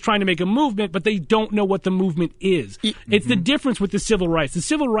and they're just trying to make a movement, but they don't know what the movement is. It's the difference with the civil rights. The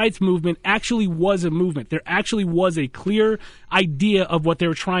civil rights movement actually was a movement. There actually was a clear idea of what they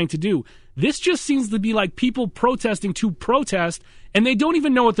were trying to do. This just seems to be like people protesting to protest, and they don't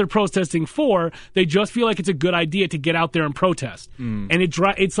even know what they're protesting for. They just feel like it's a good idea to get out there and protest. And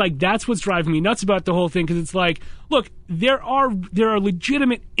it's like that's what's driving me nuts about the whole thing, because it's like, look, there are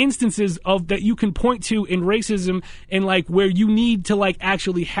legitimate instances of that you can point to in racism and like where you need to like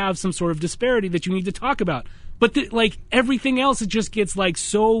actually have some sort of disparity that you need to talk about. But like everything else, it just gets like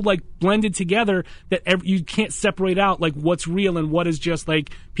so like blended together that you can't separate out like what's real and what is just like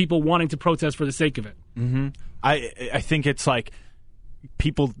people wanting to protest for the sake of it. Mm-hmm. I think it's like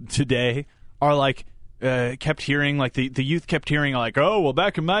people today are like kept hearing, like the youth kept hearing like, oh, well,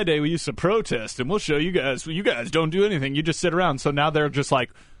 back in my day we used to protest and we'll show you guys. Well, you guys don't do anything. You just sit around. So now they're just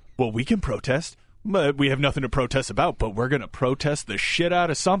like, well, we can protest, but we have nothing to protest about, but we're going to protest the shit out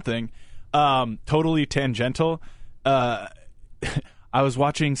of something. Totally tangential. I was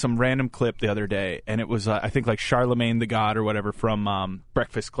watching some random clip the other day, and it was I think like Charlemagne the God or whatever from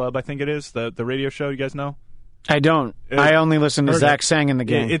Breakfast Club. I think it is the radio show. You guys know? I don't. I only listen to Zach Sang in the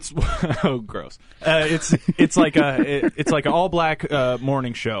game. It's oh gross. It's like an all black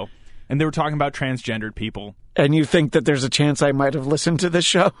morning show, and they were talking about transgendered people. And you think that there's a chance I might have listened to this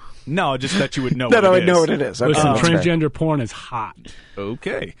show? No, just that you would know. That what I it would is. know what it is. Okay. Listen, transgender porn is hot.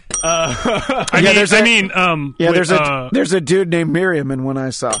 Okay. There's a dude named Miriam in one I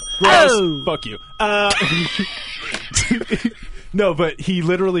saw. Gross. Oh. Fuck you. No, but he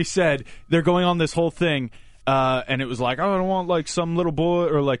literally said they're going on this whole thing. And it was like, oh, I don't want like some little boy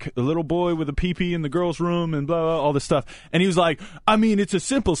or like a little boy with a pee-pee in the girl's room and blah, blah, all this stuff. And he was like, I mean, it's a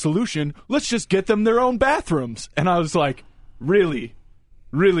simple solution. Let's just get them their own bathrooms. And I was like, really?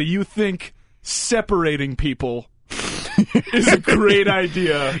 Really? You think separating people is a great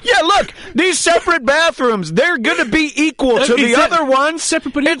idea? Yeah, look, these separate bathrooms, they're going to be equal to the other ones.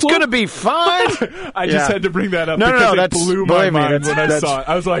 Separate but equal. It's going to be fine. I just had to bring that up because it blew my mind when I saw it.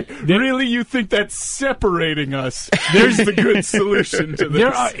 I was like, really? You think that separating us is the good solution to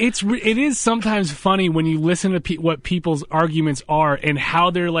this? It is sometimes funny when you listen to what people's arguments are and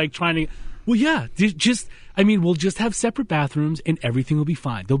how they're like trying to, well, yeah, we'll just have separate bathrooms and everything will be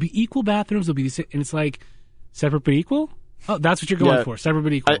fine. There'll be equal bathrooms. And it's like, separate but equal? Oh, that's what you're going for. Separate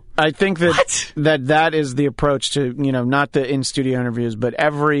but equal. I think that is the approach to, not the in-studio interviews, but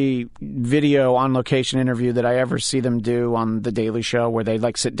every video on location interview that I ever see them do on The Daily Show, where they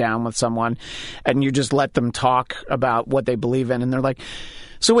like sit down with someone and you just let them talk about what they believe in. And they're like,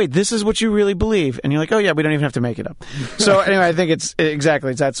 so wait, this is what you really believe? And you're like, oh yeah, we don't even have to make it up. So anyway, I think it's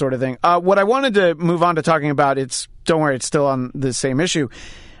that sort of thing. What I wanted to move on to talking about, don't worry, it's still on the same issue.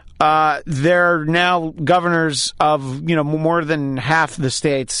 They're now governors of, more than half the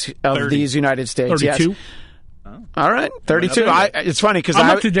states of 30. These United States. 32? Yes. Oh. All right, 32. It's funny because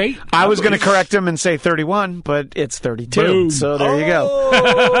I'm up to date. I was going to correct him and say 31, but it's 32. Boom. So there you go.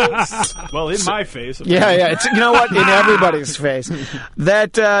 Well, in my face. Yeah. It's, you know what? In everybody's face.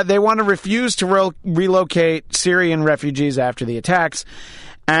 That they want to refuse to relocate Syrian refugees after the attacks.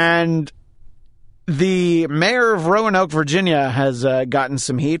 And the mayor of Roanoke, Virginia, has gotten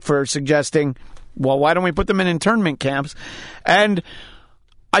some heat for suggesting, well, why don't we put them in internment camps? And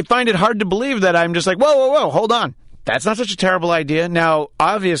I find it hard to believe that I'm just like, whoa, hold on. That's not such a terrible idea. Now,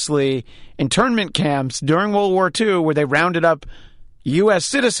 obviously, internment camps during World War II, where they rounded up U.S.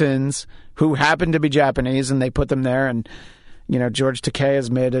 citizens who happened to be Japanese, and they put them there. And, George Takei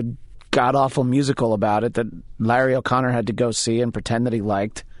has made a god-awful musical about it that Larry O'Connor had to go see and pretend that he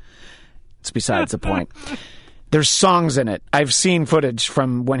liked. It's besides the point. There's songs in it. I've seen footage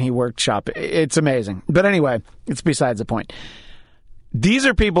from when he workshop. It's amazing. But anyway, it's besides the point. these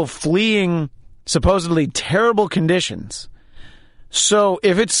are people fleeing supposedly terrible conditions. So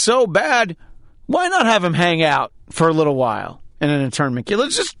if it's so bad, why not have them hang out for a little while in an internment camp?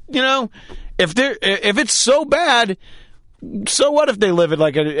 Let's just, if it's so bad, so what if they live at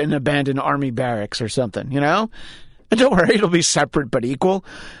like an abandoned army barracks or something, And don't worry, it'll be separate but equal.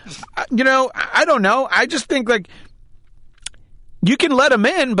 I don't know. I just think like you can let them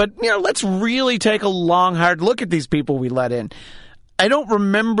in, but let's really take a long, hard look at these people we let in. I don't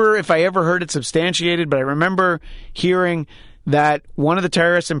remember if I ever heard it substantiated, but I remember hearing that one of the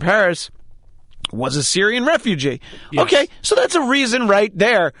terrorists in Paris was a Syrian refugee. Yes. Okay, so that's a reason right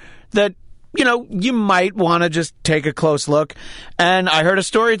there that, you might want to just take a close look. And I heard a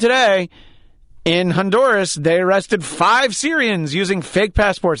story today. In Honduras, they arrested 5 Syrians using fake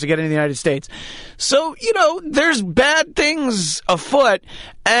passports to get into the United States. So, there's bad things afoot,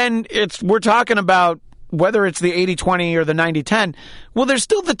 and we're talking about whether it's the 80-20 or the 90-10. Well, there's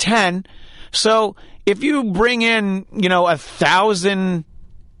still the 10. So if you bring in, 1,000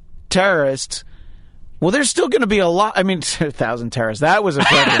 terrorists, well, there's still going to be a lot. I mean, 1,000 terrorists. That was a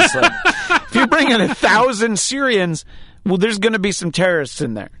prejudice. If you bring in 1,000 Syrians, well, there's going to be some terrorists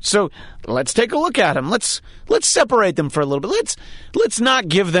in there. So let's take a look at them. Let's separate them for a little bit. Let's not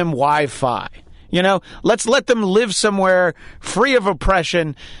give them Wi-Fi. Let's let them live somewhere free of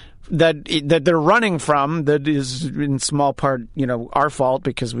oppression that they're running from. That is in small part, our fault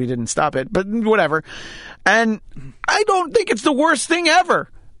because we didn't stop it. But whatever. And I don't think it's the worst thing ever.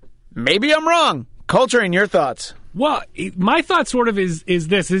 Maybe I'm wrong. Coltrane, your thoughts? Well, my thought sort of is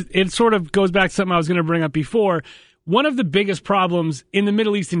this. It sort of goes back to something I was going to bring up before. One of the biggest problems in the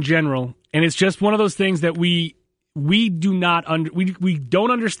Middle East in general, and it's just one of those things that we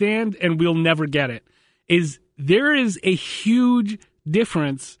don't understand and we'll never get it, is there is a huge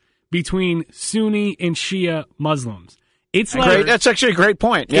difference between Sunni and Shia Muslims. It's like that's actually a great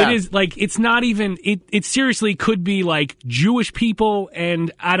point. Yeah. It is like it's not even it seriously could be like Jewish people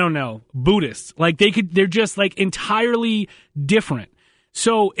and I don't know, Buddhists. Like they're just like entirely different.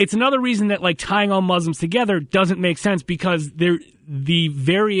 So it's another reason that like tying all Muslims together doesn't make sense because the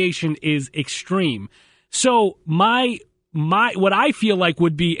variation is extreme. So my what I feel like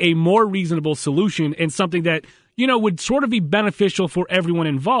would be a more reasonable solution and something that would sort of be beneficial for everyone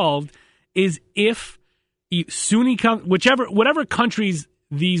involved is if Sunni whatever countries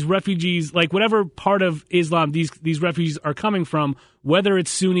these refugees, like whatever part of Islam these refugees are coming from, whether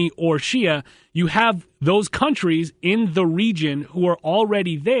it's Sunni or Shia, you have those countries in the region who are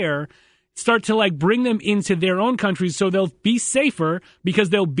already there start to like bring them into their own countries so they'll be safer because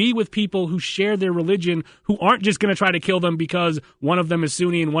they'll be with people who share their religion who aren't just going to try to kill them because one of them is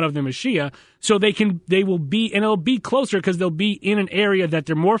Sunni and one of them is Shia. So they will be, and it'll be closer because they'll be in an area that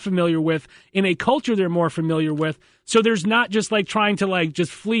they're more familiar with, in a culture they're more familiar with. So there's not just like trying to like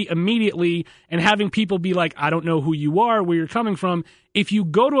just flee immediately and having people be like, I don't know who you are, where you're coming from. If you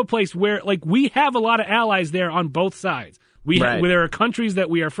go to a place where like we have a lot of allies there on both sides. There are countries that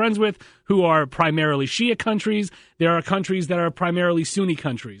we are friends with who are primarily Shia countries. There are countries that are primarily Sunni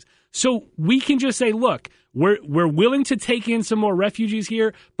countries. So we can just say, look, we're willing to take in some more refugees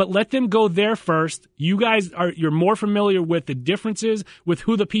here, but let them go there first. You're more familiar with the differences with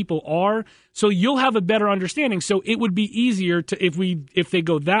who the people are, so you'll have a better understanding. So it would be easier to if they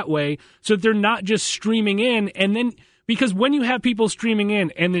go that way, so that they're not just streaming in, and then because when you have people streaming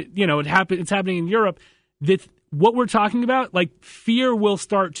in, and it's happening in Europe, that what we're talking about, like fear will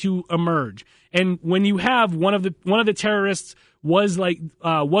start to emerge. And when you have one of the terrorists was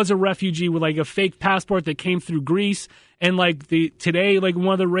a refugee with like a fake passport that came through Greece, and like today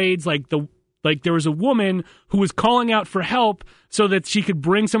one of the raids there was a woman who was calling out for help so that she could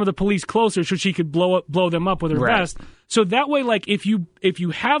bring some of the police closer so she could blow them up with her vest. So that way, like if you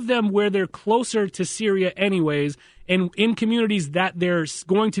have them where they're closer to Syria anyways, and in communities that they're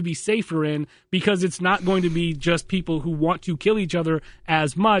going to be safer in because it's not going to be just people who want to kill each other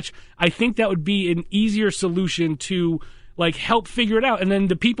as much, I think that would be an easier solution to like help figure it out. And then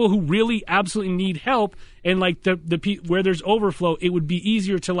the people who really absolutely need help and like the where there's overflow, it would be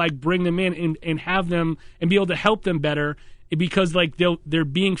easier to like bring them in and have them and be able to help them better because like they're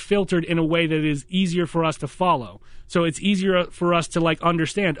being filtered in a way that is easier for us to follow. So it's easier for us to like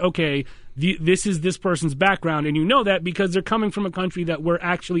understand, okay, this is this person's background, and that because they're coming from a country that we're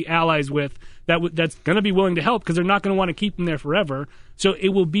actually allies with, that's going to be willing to help because they're not going to want to keep them there forever. So it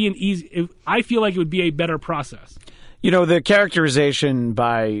will be I feel like it would be a better process. The characterization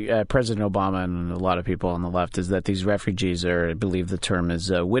by President Obama and a lot of people on the left is that these refugees are, I believe the term is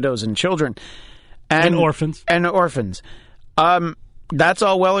widows and children. And orphans. And orphans. That's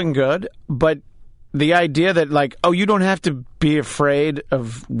all well and good, but the idea that, like, oh, you don't have to be afraid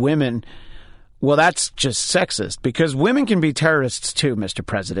of women. Well, that's just sexist, because women can be terrorists too, Mr.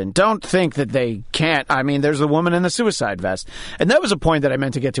 President. Don't think that they can't. I mean, there's the woman in the suicide vest. And that was a point that I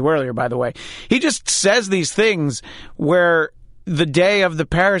meant to get to earlier, by the way. He just says these things where the day of the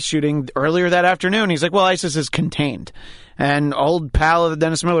Paris shooting, earlier that afternoon, he's like, well, ISIS is contained. And old pal of the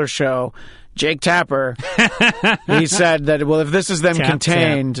Dennis Miller Show, Jake Tapper, he said that, well, if this is them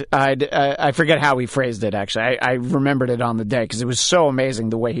contained, I forget how he phrased it, actually. I remembered it on the day because it was so amazing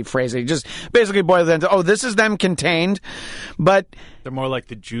the way he phrased it. He just basically boiled it into, oh, this is them contained, but... They're more like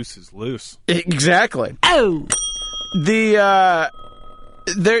the juice is loose. Exactly. Oh!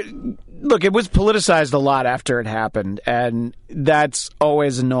 Look, it was politicized a lot after it happened, and that's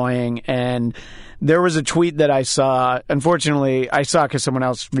always annoying, and... There was a tweet that I saw. Unfortunately, I saw because someone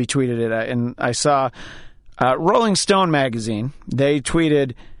else retweeted it, and I saw Rolling Stone magazine. They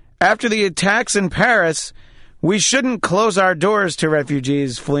tweeted, after the attacks in Paris, we shouldn't close our doors to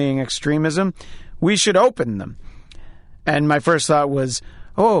refugees fleeing extremism. We should open them. And my first thought was,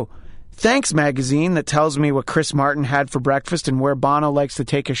 oh, thanks, magazine, that tells me what Chris Martin had for breakfast and where Bono likes to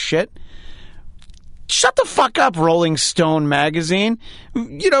take a shit. Shut the fuck up, Rolling Stone magazine.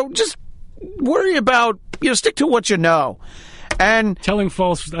 Just... worry about, stick to what you know. And telling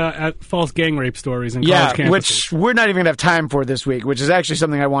false gang rape stories in college campuses. Which we're not even going to have time for this week, which is actually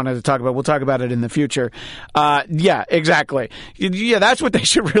something I wanted to talk about. We'll talk about it in the future. Yeah, exactly. Yeah, that's what they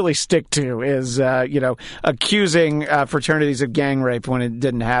should really stick to is, accusing fraternities of gang rape when it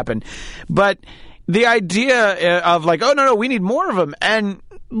didn't happen. But the idea of like, oh, no, we need more of them. And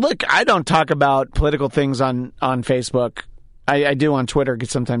look, I don't talk about political things on Facebook. I do on Twitter because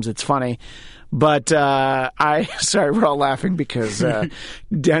sometimes it's funny. But sorry, we're all laughing because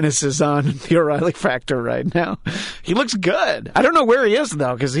Dennis is on the O'Reilly Factor right now. He looks good. I don't know where he is,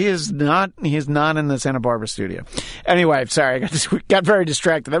 though, because he is not in the Santa Barbara studio. Anyway, sorry, I got very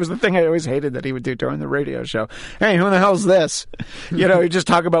distracted. That was the thing I always hated that he would do during the radio show. Hey, who the hell's this? He'd just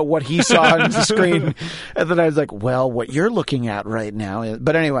talk about what he saw on the screen. And then I was like, well, what you're looking at right now.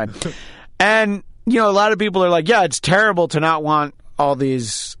 But anyway, and... a lot of people are like, yeah, it's terrible to not want all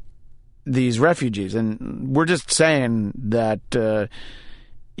these refugees. And we're just saying that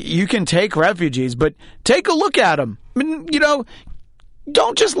you can take refugees, but take a look at them. I mean,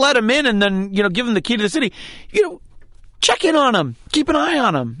 don't just let them in and then, give them the key to the city. Check in on them. Keep an eye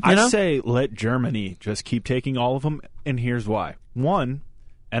on them. I say let Germany just keep taking all of them, and here's why. One,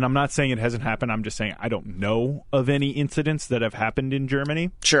 and I'm not saying it hasn't happened. I'm just saying I don't know of any incidents that have happened in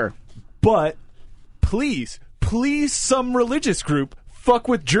Germany. Sure. But... Please, some religious group fuck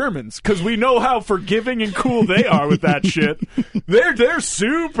with Germans, because we know how forgiving and cool they are with that shit. They're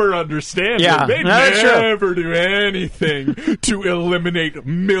super understanding. Yeah, they never do anything to eliminate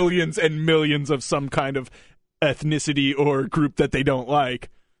millions and millions of some kind of ethnicity or group that they don't like.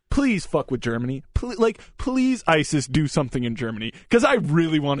 Please fuck with Germany. Please, ISIS, do something in Germany, because I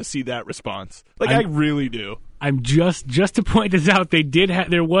really want to see that response. I really do. I'm just to point this out. They did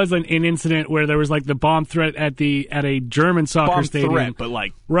there was an incident where there was the bomb threat at a German soccer stadium. Threat, but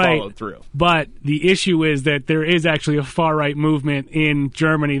followed through. But the issue is that there is actually a far right movement in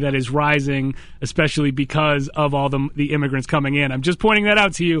Germany that is rising, especially because of all the immigrants coming in. I'm just pointing that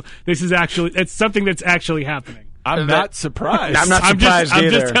out to you. It's something that's actually happening. I'm not surprised. I'm not surprised either.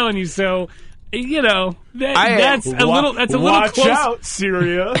 I'm just telling you. So. That's a little close. Watch out,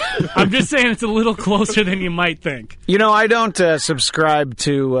 Syria. I'm just saying it's a little closer than you might think. I don't subscribe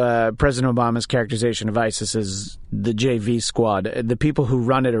to President Obama's characterization of ISIS as the JV squad. The people who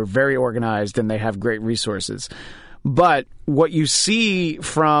run it are very organized and they have great resources. But what you see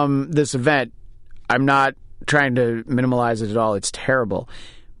from this event, I'm not trying to minimize it at all. It's terrible.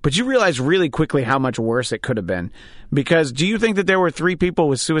 But you realize really quickly how much worse it could have been. Because do you think that there were 3 people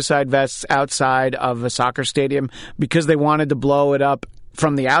with suicide vests outside of a soccer stadium because they wanted to blow it up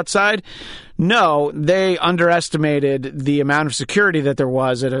from the outside? No, they underestimated the amount of security that there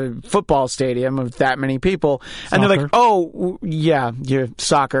was at a football stadium of that many people. Soccer. And they're like, oh, yeah,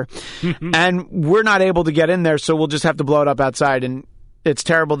 soccer. And we're not able to get in there, so we'll just have to blow it up outside. And it's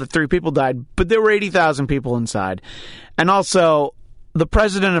terrible that 3 people died, but there were 80,000 people inside. And also, the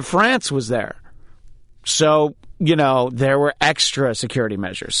president of France was there. So, there were extra security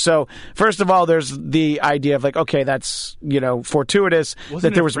measures. So, first of all, there's the idea of okay, that's, fortuitous.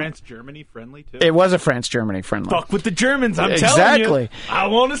 Wasn't it France-Germany friendly, too? It was a France-Germany friendly. Fuck with the Germans, I'm telling you. Exactly. I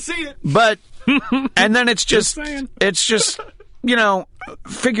want to see it. But, and then it's just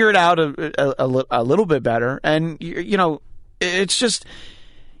figure it out a little bit better. And, it's just...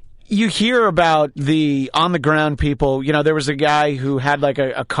 you hear about the on-the-ground people. You know, there was a guy who had like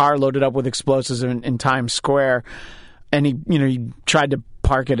a car loaded up with explosives in Times Square, and he tried to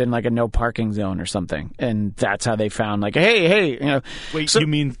park it in like a no parking zone or something, and that's how they found like, hey, Wait, so, you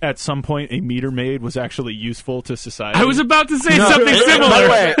mean at some point a meter maid was actually useful to society? I was about to say something similar. By the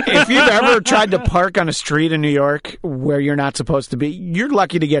way, if you've ever tried to park on a street in New York where you're not supposed to be, you're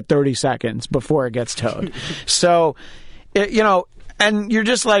lucky to get 30 seconds before it gets towed. So, and you're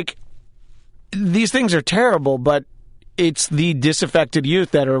just like, these things are terrible, but it's the disaffected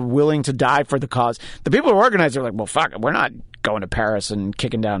youth that are willing to die for the cause. The people who organize are like, well, fuck it, we're not going to Paris and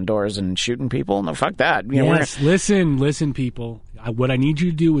kicking down doors and shooting people. No, fuck that. Listen, people. What I need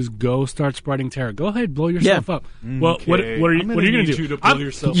you to do is go start spreading terror. Go ahead, blow yourself up. Well, what are you going to do? To blow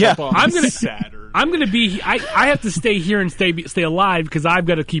yourself up on Saturday. I'm going to be. I have to stay here and stay alive because I've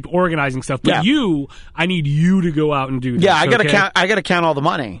got to keep organizing stuff. But I need you to go out and do this. Yeah, I got to count all the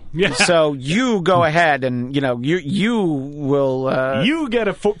money. Yeah. So you go ahead and you will. You get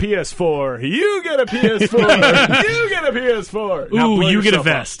a PS4. You get a PS4. You get a PS4. Ooh, you get a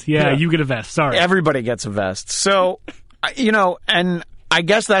vest. Yeah, you get a vest. Sorry, everybody gets a vest. So. And I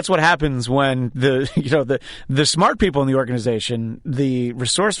guess that's what happens when the smart people in the organization, the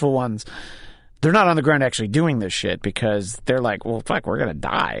resourceful ones, they're not on the ground actually doing this shit because they're like, well, fuck, we're going to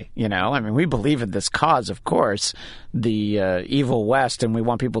die. I mean, we believe in this cause, of course, the evil West, and we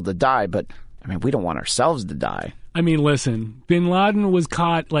want people to die, but I mean, we don't want ourselves to die. I mean, listen, Bin Laden was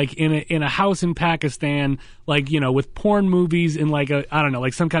caught like in a house in Pakistan, like, with porn movies in like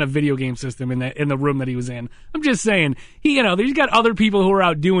like some kind of video game system in the room that he was in. I'm just saying, he's got other people who are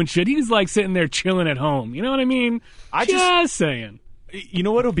out doing shit. He's like sitting there chilling at home. You know what I mean? Just saying. You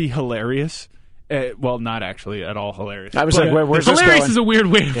know what would be hilarious? Well, not actually at all hilarious. I was like, where's this hilarious going? Is a weird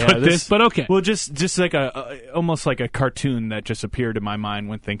way to put this, but okay. Well, just like almost like a cartoon that just appeared in my mind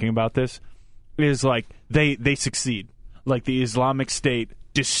when thinking about this. Is like they succeed. Like the Islamic State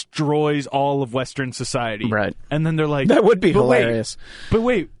destroys all of Western society. Right. And then they're like... That would be hilarious. But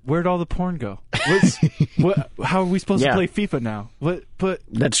wait, where'd all the porn go? How are we supposed to play FIFA now? But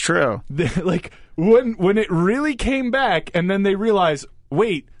that's true. Like, when it really came back and then they realized,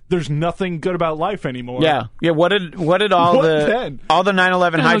 wait, there's nothing good about life anymore. Yeah. What did all the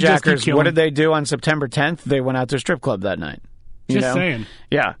 9/11 hijackers, what did they do on September 10th? They went out to a strip club that night. Just saying.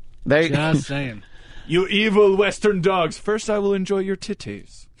 Yeah. Just saying. You evil Western dogs. First, I will enjoy your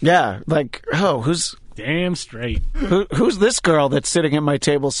titties. Yeah, like, who's... Damn straight. Who's this girl that's sitting at my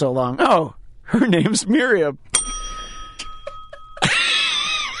table so long? Oh, her name's Miriam.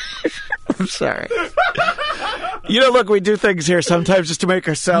 I'm sorry. Look, we do things here sometimes just to make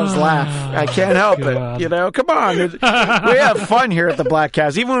ourselves laugh. I can't help it. Come on. We have fun here at the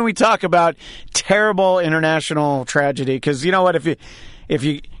Bladtcast, even when we talk about terrible international tragedy. Because you know what? If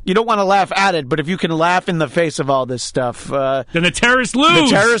you don't want to laugh at it, but if you can laugh in the face of all this stuff, then the terrorists lose.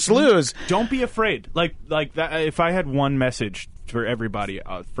 The terrorists lose. Don't be afraid. Like that. If I had one message for everybody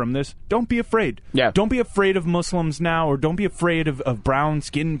from this, don't be afraid. Yeah. Don't be afraid of Muslims now, or don't be afraid of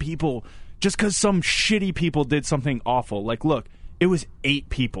brown-skinned people just because some shitty people did something awful. Like, look, it was 8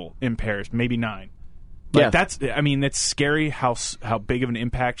 people in Paris, maybe 9. Like, it's scary how big of an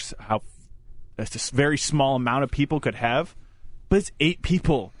impact how a very small amount of people could have. But it's 8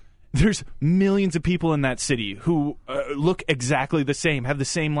 people. There's millions of people in that city who look exactly the same, have the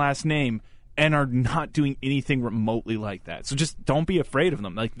same last name, and are not doing anything remotely like that. So just don't be afraid of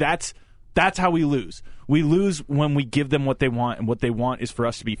them. Like that's how we lose. We lose when we give them what they want, and what they want is for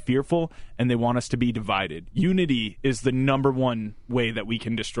us to be fearful, and they want us to be divided. Unity is the number one way that we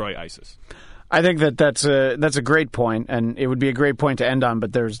can destroy ISIS. I think that's a great point, and it would be a great point to end on.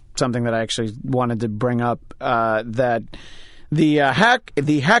 But there's something that I actually wanted to bring up that.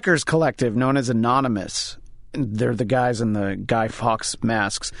 The hackers collective, known as Anonymous, they're the guys in the Guy Fawkes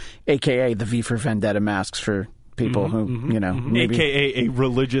masks, a.k.a. the V for Vendetta masks for people who, maybe... A.k.a. a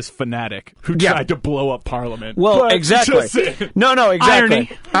religious fanatic who tried to blow up Parliament. Well, exactly. No, exactly.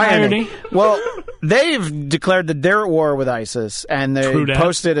 Irony. Well, they've declared that they're at war with ISIS, and they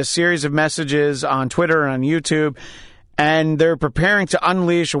posted a series of messages on Twitter and on YouTube, and they're preparing to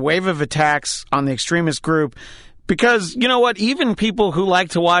unleash a wave of attacks on the extremist group. Because, you know what, even people who like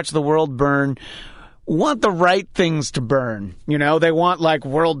to watch the world burn want the right things to burn. They want, like,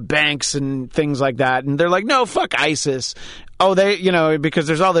 world banks and things like that. And they're like, no, fuck ISIS. Oh, because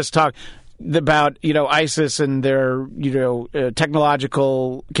there's all this talk about, ISIS and their,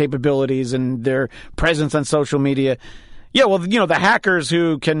 technological capabilities and their presence on social media. Yeah, well, the hackers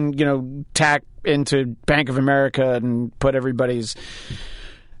who can, tap into Bank of America and put everybody's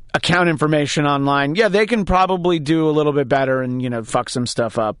account information online, they can probably do a little bit better and, fuck some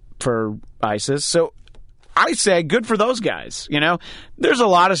stuff up. for ISIS. So I say good for those guys. There's a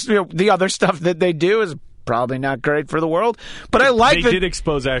lot of the other stuff that they do is probably not great for the world, but I like they did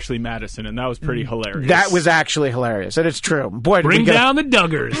expose Ashley Madison, and that was pretty hilarious. That was actually hilarious, and it's true. Boy, bring down the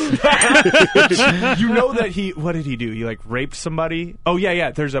Duggars. You know that what did he do? He raped somebody. Oh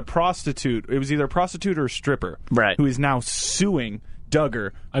yeah. There's a prostitute. It was either a prostitute or a stripper, right? Who is now suing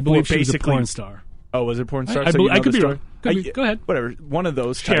Duggar. I believe she was a porn star. Oh, was it porn star? I could be wrong. Go ahead. Whatever. One of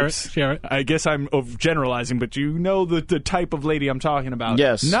those types. Share it. I guess I'm generalizing, but you know the type of lady I'm talking about.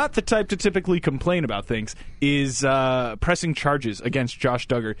 Yes. Not the type to typically complain about things, is pressing charges against Josh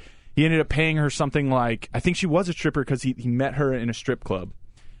Duggar. He ended up paying her something like, I think she was a stripper because he met her in a strip club.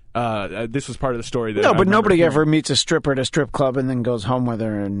 This was part of the story. That but nobody ever meets a stripper at a strip club and then goes home with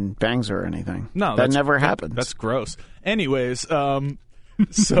her and bangs her or anything. No, that never happens. That's gross. Anyways,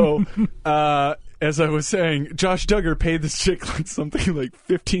 so as I was saying, Josh Duggar paid this chick something like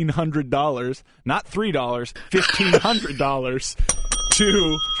 $1,500, not $3, $1,500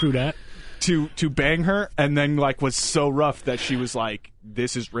 to True that. To bang her, and then was so rough that she was like,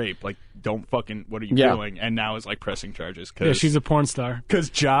 "This is rape. Don't fucking. What are you doing?" And now is pressing charges. Yeah, she's a porn star. Because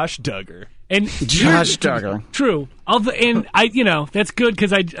Josh Duggar. And Josh Duggar. True. And that's good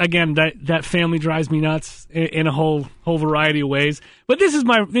because that family drives me nuts in a whole variety of ways. But this is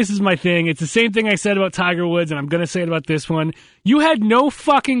my thing. It's the same thing I said about Tiger Woods, and I'm going to say it about this one. You had no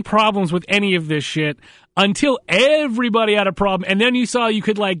fucking problems with any of this shit until everybody had a problem, and then you saw you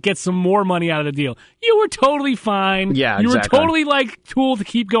could get some more money out of the deal. You were totally fine. Yeah, you exactly. were totally cool to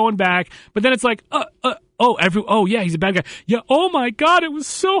keep going back. But then it's yeah, he's a bad guy. Yeah, oh my God, it was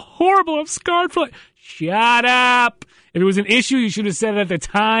so horrible. I'm scarred for Shut up. If it was an issue, you should have said it at the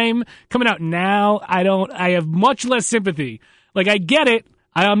time. Coming out now, I have much less sympathy. I get it.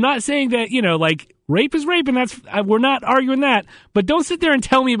 I'm not saying that, rape is rape, and we're not arguing that. But don't sit there and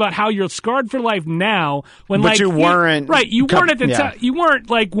tell me about how you're scarred for life now when you weren't. You weren't at the time. You weren't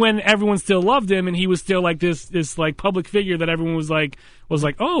when everyone still loved him and he was still this public figure that everyone was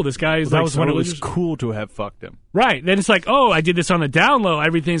oh, this guy is that was so when it religious. was cool to have fucked him. Right. Then it's oh, I did this on the down low.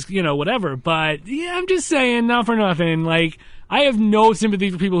 Everything's whatever. But yeah, I'm just saying, not for nothing. I have no sympathy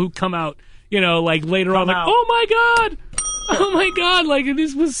for people who come out later on oh my God. Oh my God,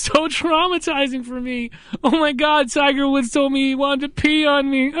 this was so traumatizing for me. Oh my God, Tiger Woods told me he wanted to pee on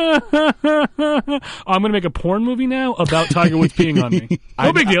me. I'm going to make a porn movie now about Tiger Woods peeing on me.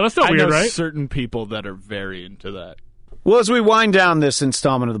 No big deal. That's not weird, right? Certain people that are very into that. Well, as we wind down this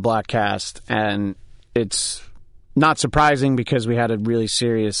installment of the Bladtcast, and it's not surprising because we had a really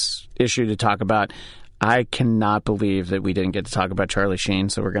serious issue to talk about, I cannot believe that we didn't get to talk about Charlie Sheen,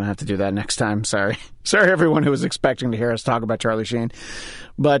 so we're going to have to do that next time. Sorry. Sorry, everyone who was expecting to hear us talk about Charlie Sheen.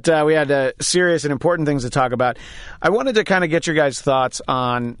 But we had serious and important things to talk about. I wanted to kind of get your guys' thoughts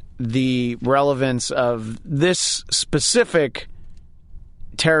on the relevance of this specific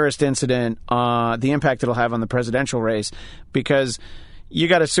terrorist incident, the impact it'll have on the presidential race, because you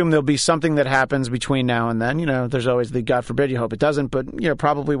got to assume there'll be something that happens between now and then. There's always the God forbid, you hope it doesn't, but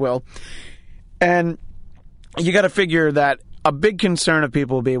probably will. And you got to figure that a big concern of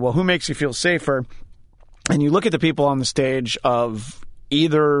people will be, well, who makes you feel safer? And you look at the people on the stage of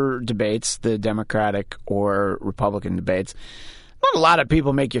either debates, the Democratic or Republican debates, not a lot of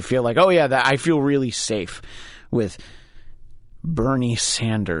people make you feel oh yeah, I feel really safe with Bernie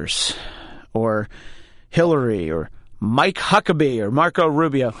Sanders or Hillary or Mike Huckabee or Marco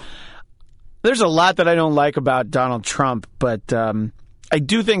Rubio. There's a lot that I don't like about Donald Trump, but I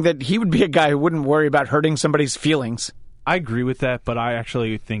do think that he would be a guy who wouldn't worry about hurting somebody's feelings. I agree with that, but I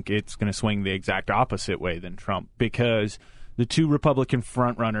actually think it's going to swing the exact opposite way than Trump, because the two Republican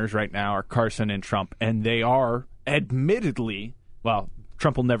frontrunners right now are Carson and Trump, and they are admittedly, well,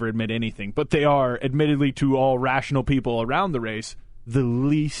 Trump will never admit anything, but they are admittedly to all rational people around the race the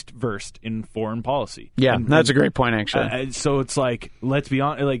least versed in foreign policy. Yeah, that's a great point, actually. So it's let's be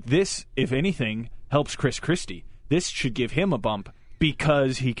honest, this, if anything, helps Chris Christie. This should give him a bump,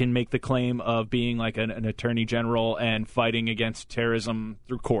 because he can make the claim of being an attorney general and fighting against terrorism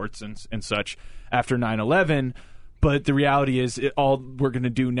through courts and such after 9/11. But the reality is all we're going to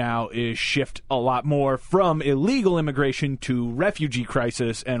do now is shift a lot more from illegal immigration to refugee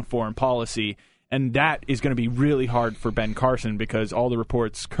crisis and foreign policy. And that is going to be really hard for Ben Carson, because all the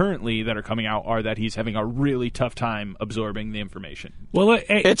reports currently that are coming out are that he's having a really tough time absorbing the information. Well,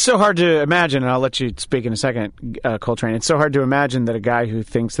 it's so hard to imagine, and I'll let you speak in a second, Coltrane. It's so hard to imagine that a guy who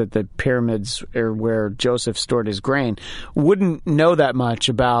thinks that the pyramids are where Joseph stored his grain wouldn't know that much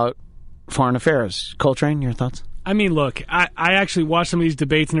about foreign affairs. Coltrane, your thoughts? I mean, look, I actually watched some of these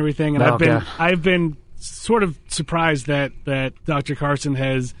debates and everything, and I've been sort of surprised that Dr. Carson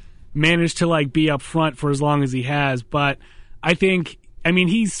has managed to like be up front for as long as he has. But I mean,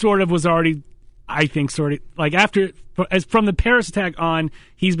 he sort of was already, I think, sort of like from the Paris attack on,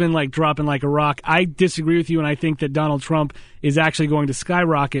 he's been like dropping like a rock. I disagree with you, and I think that Donald Trump is actually going to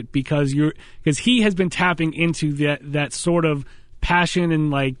skyrocket because he has been tapping into that sort of passion and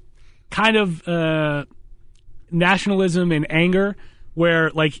like kind of nationalism and anger,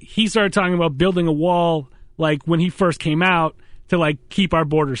 where like he started talking about building a wall like when he first came out to like keep our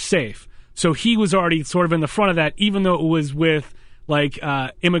borders safe. So he was already sort of in the front of that, even though it was with like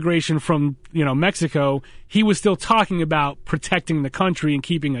immigration from Mexico. He was still talking about protecting the country and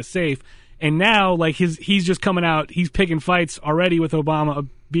keeping us safe. And now like he's just coming out, he's picking fights already with Obama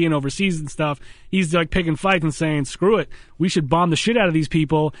being overseas and stuff. He's like picking fights and saying, screw it, we should bomb the shit out of these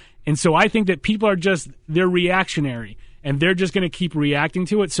people. And so I think that people are they're reactionary and they're just going to keep reacting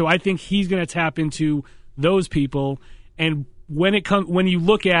to it. So I think he's going to tap into those people. And when you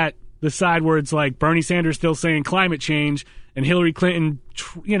look at the side where it's like Bernie Sanders still saying climate change and Hillary Clinton,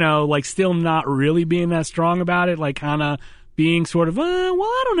 like still not really being that strong about it, like kind of being sort of, well,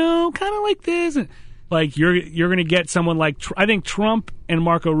 I don't know, kind of like this. And like you're going to get someone like, I think Trump and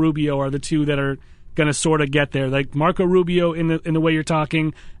Marco Rubio are the two that are going to sort of get there. Like Marco Rubio in the way you're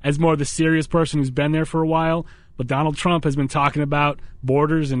talking as more of the serious person who's been there for a while, but Donald Trump has been talking about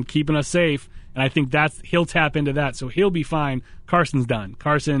borders and keeping us safe, and I think he'll tap into that, so he'll be fine. Carson's done.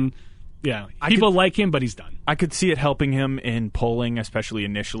 Carson, yeah, people like him, but he's done. I could see it helping him in polling, especially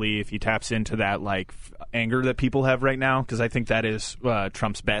initially, if he taps into that like anger that people have right now, because I think that is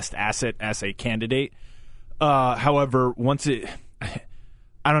Trump's best asset as a candidate. However, once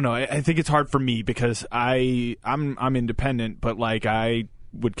I don't know. I think it's hard for me because I'm independent, but like I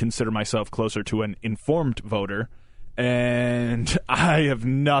would consider myself closer to an informed voter, and I have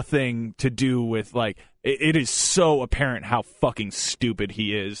nothing to do with like it is so apparent how fucking stupid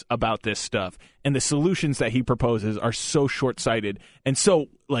he is about this stuff, and the solutions that he proposes are so short-sighted and so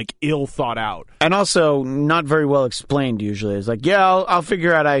like ill thought out, and also not very well explained. Usually, it's like, yeah, I'll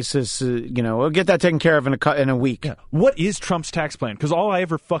figure out ISIS. We'll get that taken care of in a week. Yeah. What is Trump's tax plan? Because all I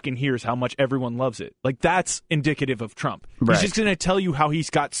ever fucking hear is how much everyone loves it. Like that's indicative of Trump. Right. He's just going to tell you how he's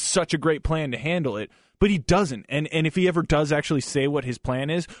got such a great plan to handle it. But he doesn't. And if he ever does actually say what his plan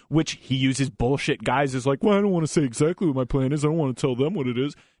is, which he uses bullshit guys is like, well, I don't want to say exactly what my plan is. I don't want to tell them what it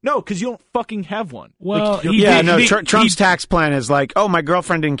is. No, because you don't fucking have one. Well, like, Trump's tax plan is like, oh, my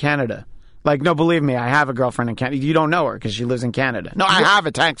girlfriend in Canada. Like, no, believe me, I have a girlfriend in Canada. You don't know her because she lives in Canada. No, I have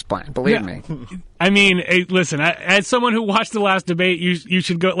a tax plan. Believe me. I mean, listen, as someone who watched the last debate, you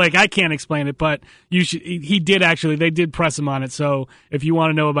should go. Like, I can't explain it, but you should. He did actually. They did press him on it. So if you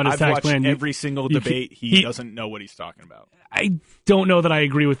want to know about his tax plan, every single debate, he doesn't know what he's talking about. I don't know that I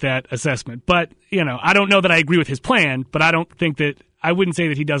agree with that assessment, but I don't know that I agree with his plan. But I don't think that I wouldn't say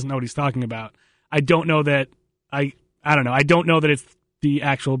that he doesn't know what he's talking about. I don't know that I don't know. I don't know that it's the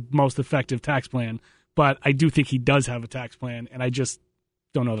actual most effective tax plan, but I do think he does have a tax plan, and I just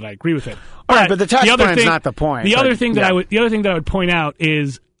don't know that I agree with it. All right, but the tax plan is not the point. The other thing that I would point out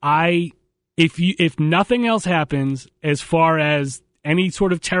is if nothing else happens as far as any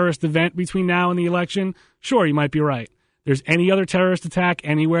sort of terrorist event between now and the election, sure, you might be right. There's any other terrorist attack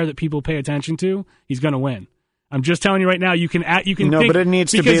anywhere that people pay attention to, he's going to win. I'm just telling you right now. You can no, think, but it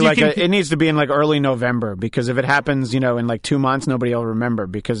needs to be like it needs to be in like early November, because if it happens, in like 2 months, nobody will remember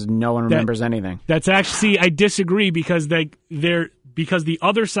because no one remembers anything. That's actually I disagree because because the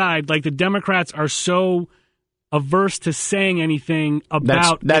other side, like the Democrats, are so averse to saying anything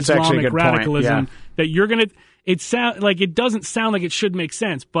about that's Islamic radicalism that you're gonna. It doesn't sound like it should make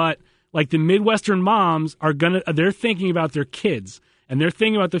sense, but like the Midwestern moms they're thinking about their kids and they're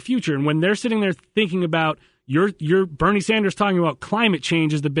thinking about the future, and when they're sitting there thinking about. You're Bernie Sanders talking about climate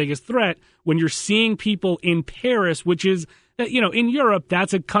change is the biggest threat when you're seeing people in Paris, which is, in Europe,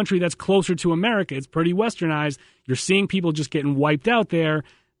 that's a country that's closer to America. It's pretty westernized. You're seeing people just getting wiped out there.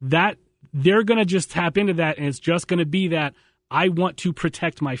 That they're going to just tap into that, and it's just going to be that I want to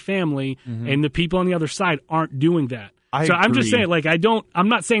protect my family, and the people on the other side aren't doing that. I'm just saying, I'm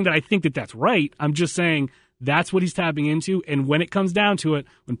not saying that I think that that's right. I'm just saying that's what he's tapping into, and when it comes down to it,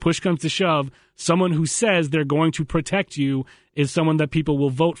 when push comes to shove, someone who says they're going to protect you is someone that people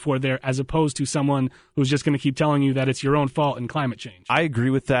will vote for there, as opposed to someone who's just going to keep telling you that it's your own fault in climate change. I agree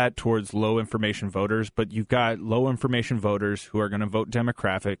with that towards low information voters, but you've got low information voters who are going to vote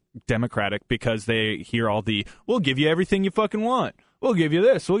Democratic because they hear all the, we'll give you everything you fucking want. We'll give you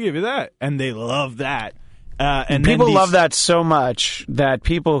this. We'll give you that. And they love that. And people love that so much that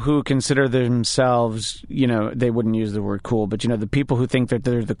people who consider themselves, they wouldn't use the word cool, but the people who think that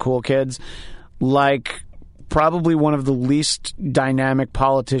they're the cool kids, like probably one of the least dynamic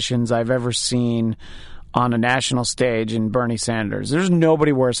politicians I've ever seen on a national stage in Bernie Sanders. There's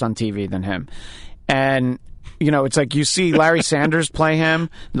nobody worse on TV than him. And, it's like you see Larry Sanders play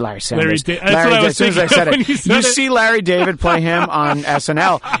him. Larry Sanders. As soon as I said it. You see Larry David play him on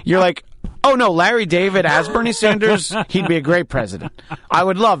SNL. You're like, oh, no, Larry David as Bernie Sanders, he'd be a great president. I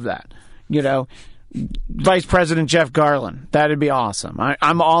would love that. Vice President Jeff Garland. That'd be awesome.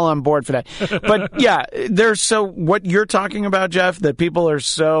 I'm all on board for that. But yeah, what you're talking about, Jeff, that people are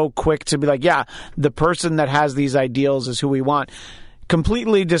so quick to be like, yeah, the person that has these ideals is who we want.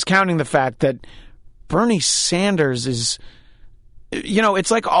 Completely discounting the fact that Bernie Sanders is,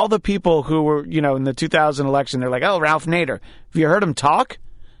 it's like all the people who were, in the 2000 election, they're like, oh, Ralph Nader. Have you heard him talk?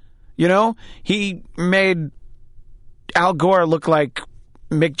 He made Al Gore look like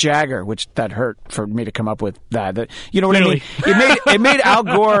Mick Jagger, which that hurt for me to come up with that. You know what really? I mean? It made Al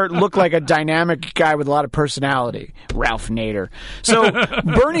Gore look like a dynamic guy with a lot of personality. Ralph Nader. So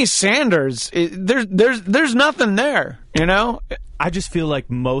Bernie Sanders, there's nothing there. I just feel like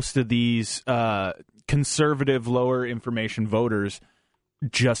most of these conservative, lower information voters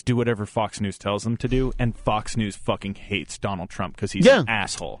just do whatever Fox News tells them to do, and Fox News fucking hates Donald Trump because he's an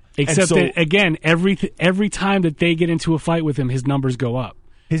asshole. Except that, again, every time that they get into a fight with him, his numbers go up.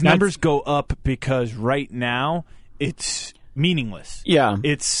 His numbers go up because right now it's meaningless. Yeah.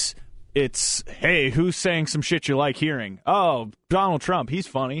 It's hey, who's saying some shit you like hearing? Oh, Donald Trump, he's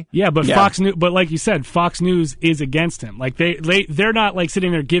funny. Yeah, but Fox News, but like you said, Fox News is against him. Like they're not like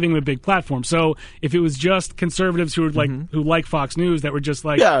sitting there giving him a big platform. So if it was just conservatives who would who like Fox News that were just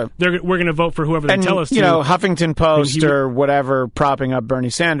like we're going to vote for whoever they tell us to. Huffington Post or whatever propping up Bernie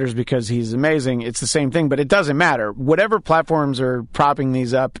Sanders because he's amazing. It's the same thing, but it doesn't matter. Whatever platforms are propping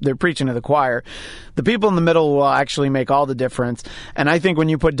these up, they're preaching to the choir. The people in the middle will actually make all the difference. And I think when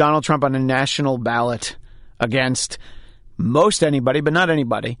you put Donald Trump on a national ballot against most anybody, but not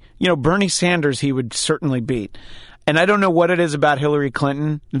anybody, Bernie Sanders, he would certainly beat. And I don't know what it is about Hillary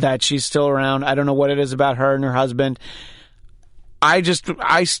Clinton that she's still around. I don't know what it is about her and her husband. I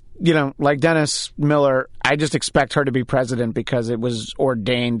like Dennis Miller, I just expect her to be president because it was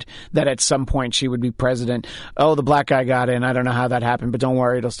ordained that at some point she would be president. Oh, the black guy got in. I don't know how that happened, but don't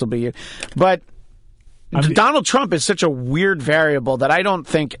worry, it'll still be you. But Donald Trump is such a weird variable that I don't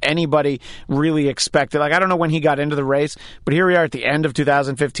think anybody really expected. Like, I don't know when he got into the race, but here we are at the end of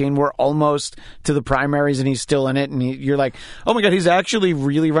 2015. We're almost to the primaries, and he's still in it. And you're like, oh my God, he's actually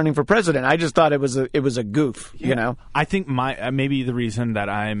really running for president. I just thought it was a goof, I think maybe the reason that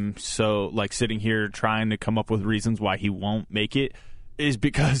I'm so sitting here trying to come up with reasons why he won't make it is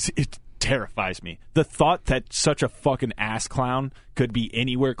because it terrifies me. The thought that such a fucking ass clown could be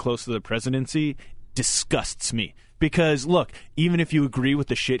anywhere close to the presidency disgusts me. Because, look, even if you agree with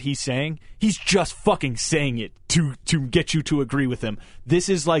the shit he's saying, he's just fucking saying it to get you to agree with him. This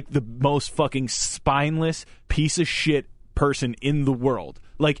is like the most fucking spineless piece of shit person in the world.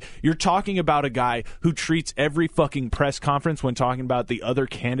 Like, you're talking about a guy who treats every fucking press conference when talking about the other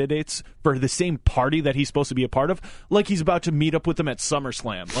candidates for the same party that he's supposed to be a part of, like he's about to meet up with them at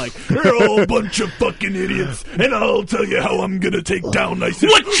SummerSlam. Like, they're all a bunch of fucking idiots, and I'll tell you how I'm gonna take down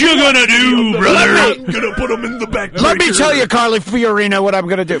ISIS. What you gonna do, brother? I'm gonna put them in the back. Let me tell you, Carly Fiorina, what I'm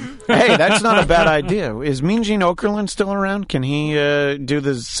gonna do. Hey, that's not a bad idea. Is Mean Gene Okerlund still around? Can he do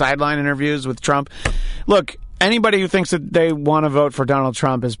the sideline interviews with Trump? Look, anybody who thinks that they want to vote for Donald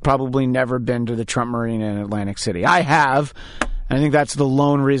Trump has probably never been to the Trump Marina in Atlantic City. I have. I think that's the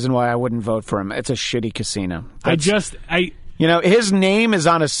lone reason why I wouldn't vote for him. It's a shitty casino. His name is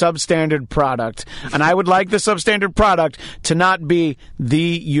on a substandard product, and I would like the substandard product to not be the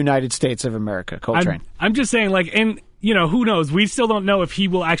United States of America. Coltrane. I'm just saying, who knows? We still don't know if he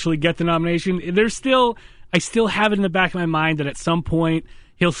will actually get the nomination. I still have it in the back of my mind that at some point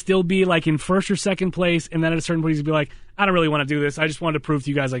he'll still be in first or second place, and then at a certain point he'll be like, I don't really want to do this. I just wanted to prove to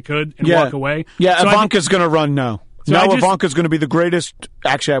you guys I could and walk away. Yeah, so Ivanka's going to run now. So Ivanka's going to be the greatest.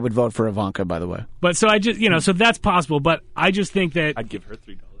 Actually, I would vote for Ivanka, by the way. But so I just, so that's possible. But I just think that I'd give her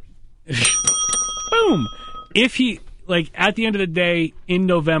 $3. Boom. If he, at the end of the day, in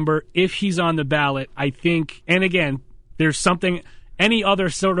November, if he's on the ballot, I think, and again, there's something, any other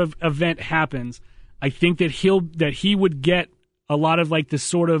sort of event happens, I think that he would get a lot of the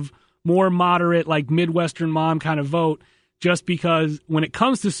sort of more moderate, Midwestern mom kind of vote, just because when it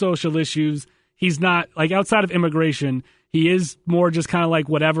comes to social issues, he's not, outside of immigration, he is more just kind of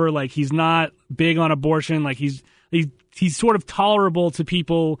whatever, he's not big on abortion, he's sort of tolerable to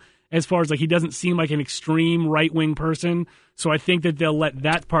people as far as like he doesn't seem like an extreme right-wing person. So I think that they'll let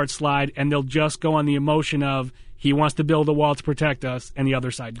that part slide and they'll just go on the emotion of he wants to build a wall to protect us and the other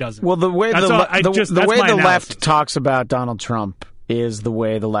side doesn't. Well, the way the left talks about Donald Trump is the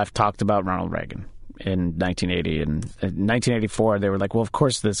way the left talked about Ronald Reagan in 1980. And in 1984, they were like, well, of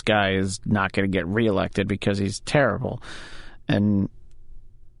course this guy is not going to get reelected because he's terrible. And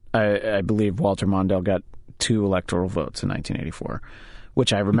I believe Walter Mondale got 2 electoral votes in 1984,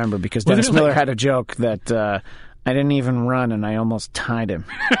 which I remember because Dennis Miller had a joke that I didn't even run and I almost tied him.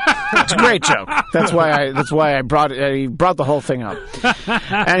 It's a great joke. That's why I brought it. He brought the whole thing up.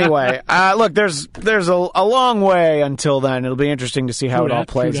 Anyway, look, there's a long way until then. It'll be interesting to see how it all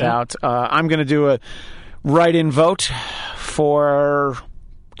plays out. I'm going to do a write-in vote for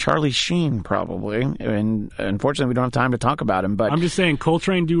Charlie Sheen, probably. And unfortunately, we don't have time to talk about him. But I'm just saying,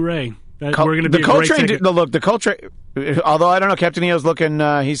 Coltrane Duray. We're going to be the Coltrane. Although I don't know, Captain EO's looking.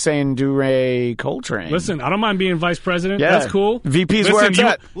 He's saying Duray Coltrane. Listen, I don't mind being vice president. Yeah. That's cool. VP's where it's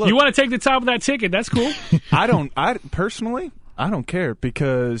at. You want to take the top of that ticket? That's cool. I personally don't care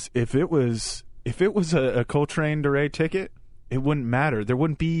because if it was a Coltrane Duray ticket, it wouldn't matter. There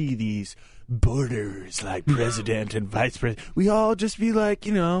wouldn't be these borders like president and vice president. We all just be like,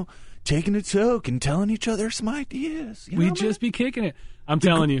 taking a toke and telling each other some ideas. We'd just be kicking it. I'm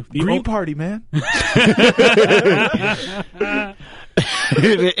telling you. The Green Party, man.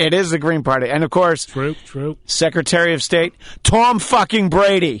 It is the Green Party. And, of course, true. Secretary of State, Tom fucking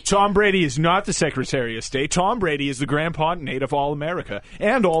Brady. Tom Brady is not the Secretary of State. Tom Brady is the grandpa of all America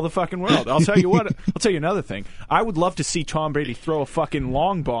and all the fucking world. I'll tell you what. I'll tell you another thing. I would love to see Tom Brady throw a fucking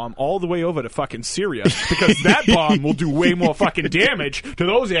long bomb all the way over to fucking Syria because that bomb will do way more fucking damage to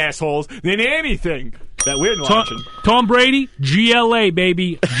those assholes than anything that we're launching. Tom Brady, GLA,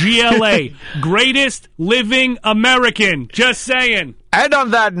 baby. GLA. Greatest living American. Just saying. And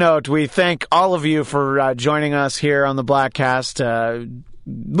on that note, we thank all of you for joining us here on the Bladtcast. A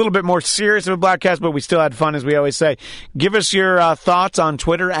little bit more serious of a Bladtcast, but we still had fun, as we always say. Give us your thoughts on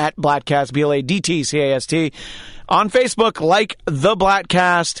Twitter at Bladtcast, BLADTCAST. On Facebook, like the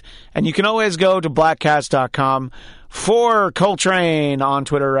Bladtcast. And you can always go to bladtcast.com. For Coltrane on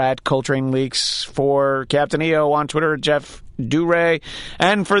Twitter at Coltrane Leaks. For Captain EO on Twitter at Jeff Duray.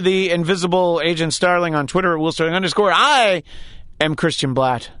 And for the invisible Agent Starling on Twitter at WillStarling_. I am Christian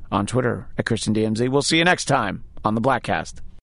Blatt on Twitter at ChristianDMZ. We'll see you next time on the Bladtcast.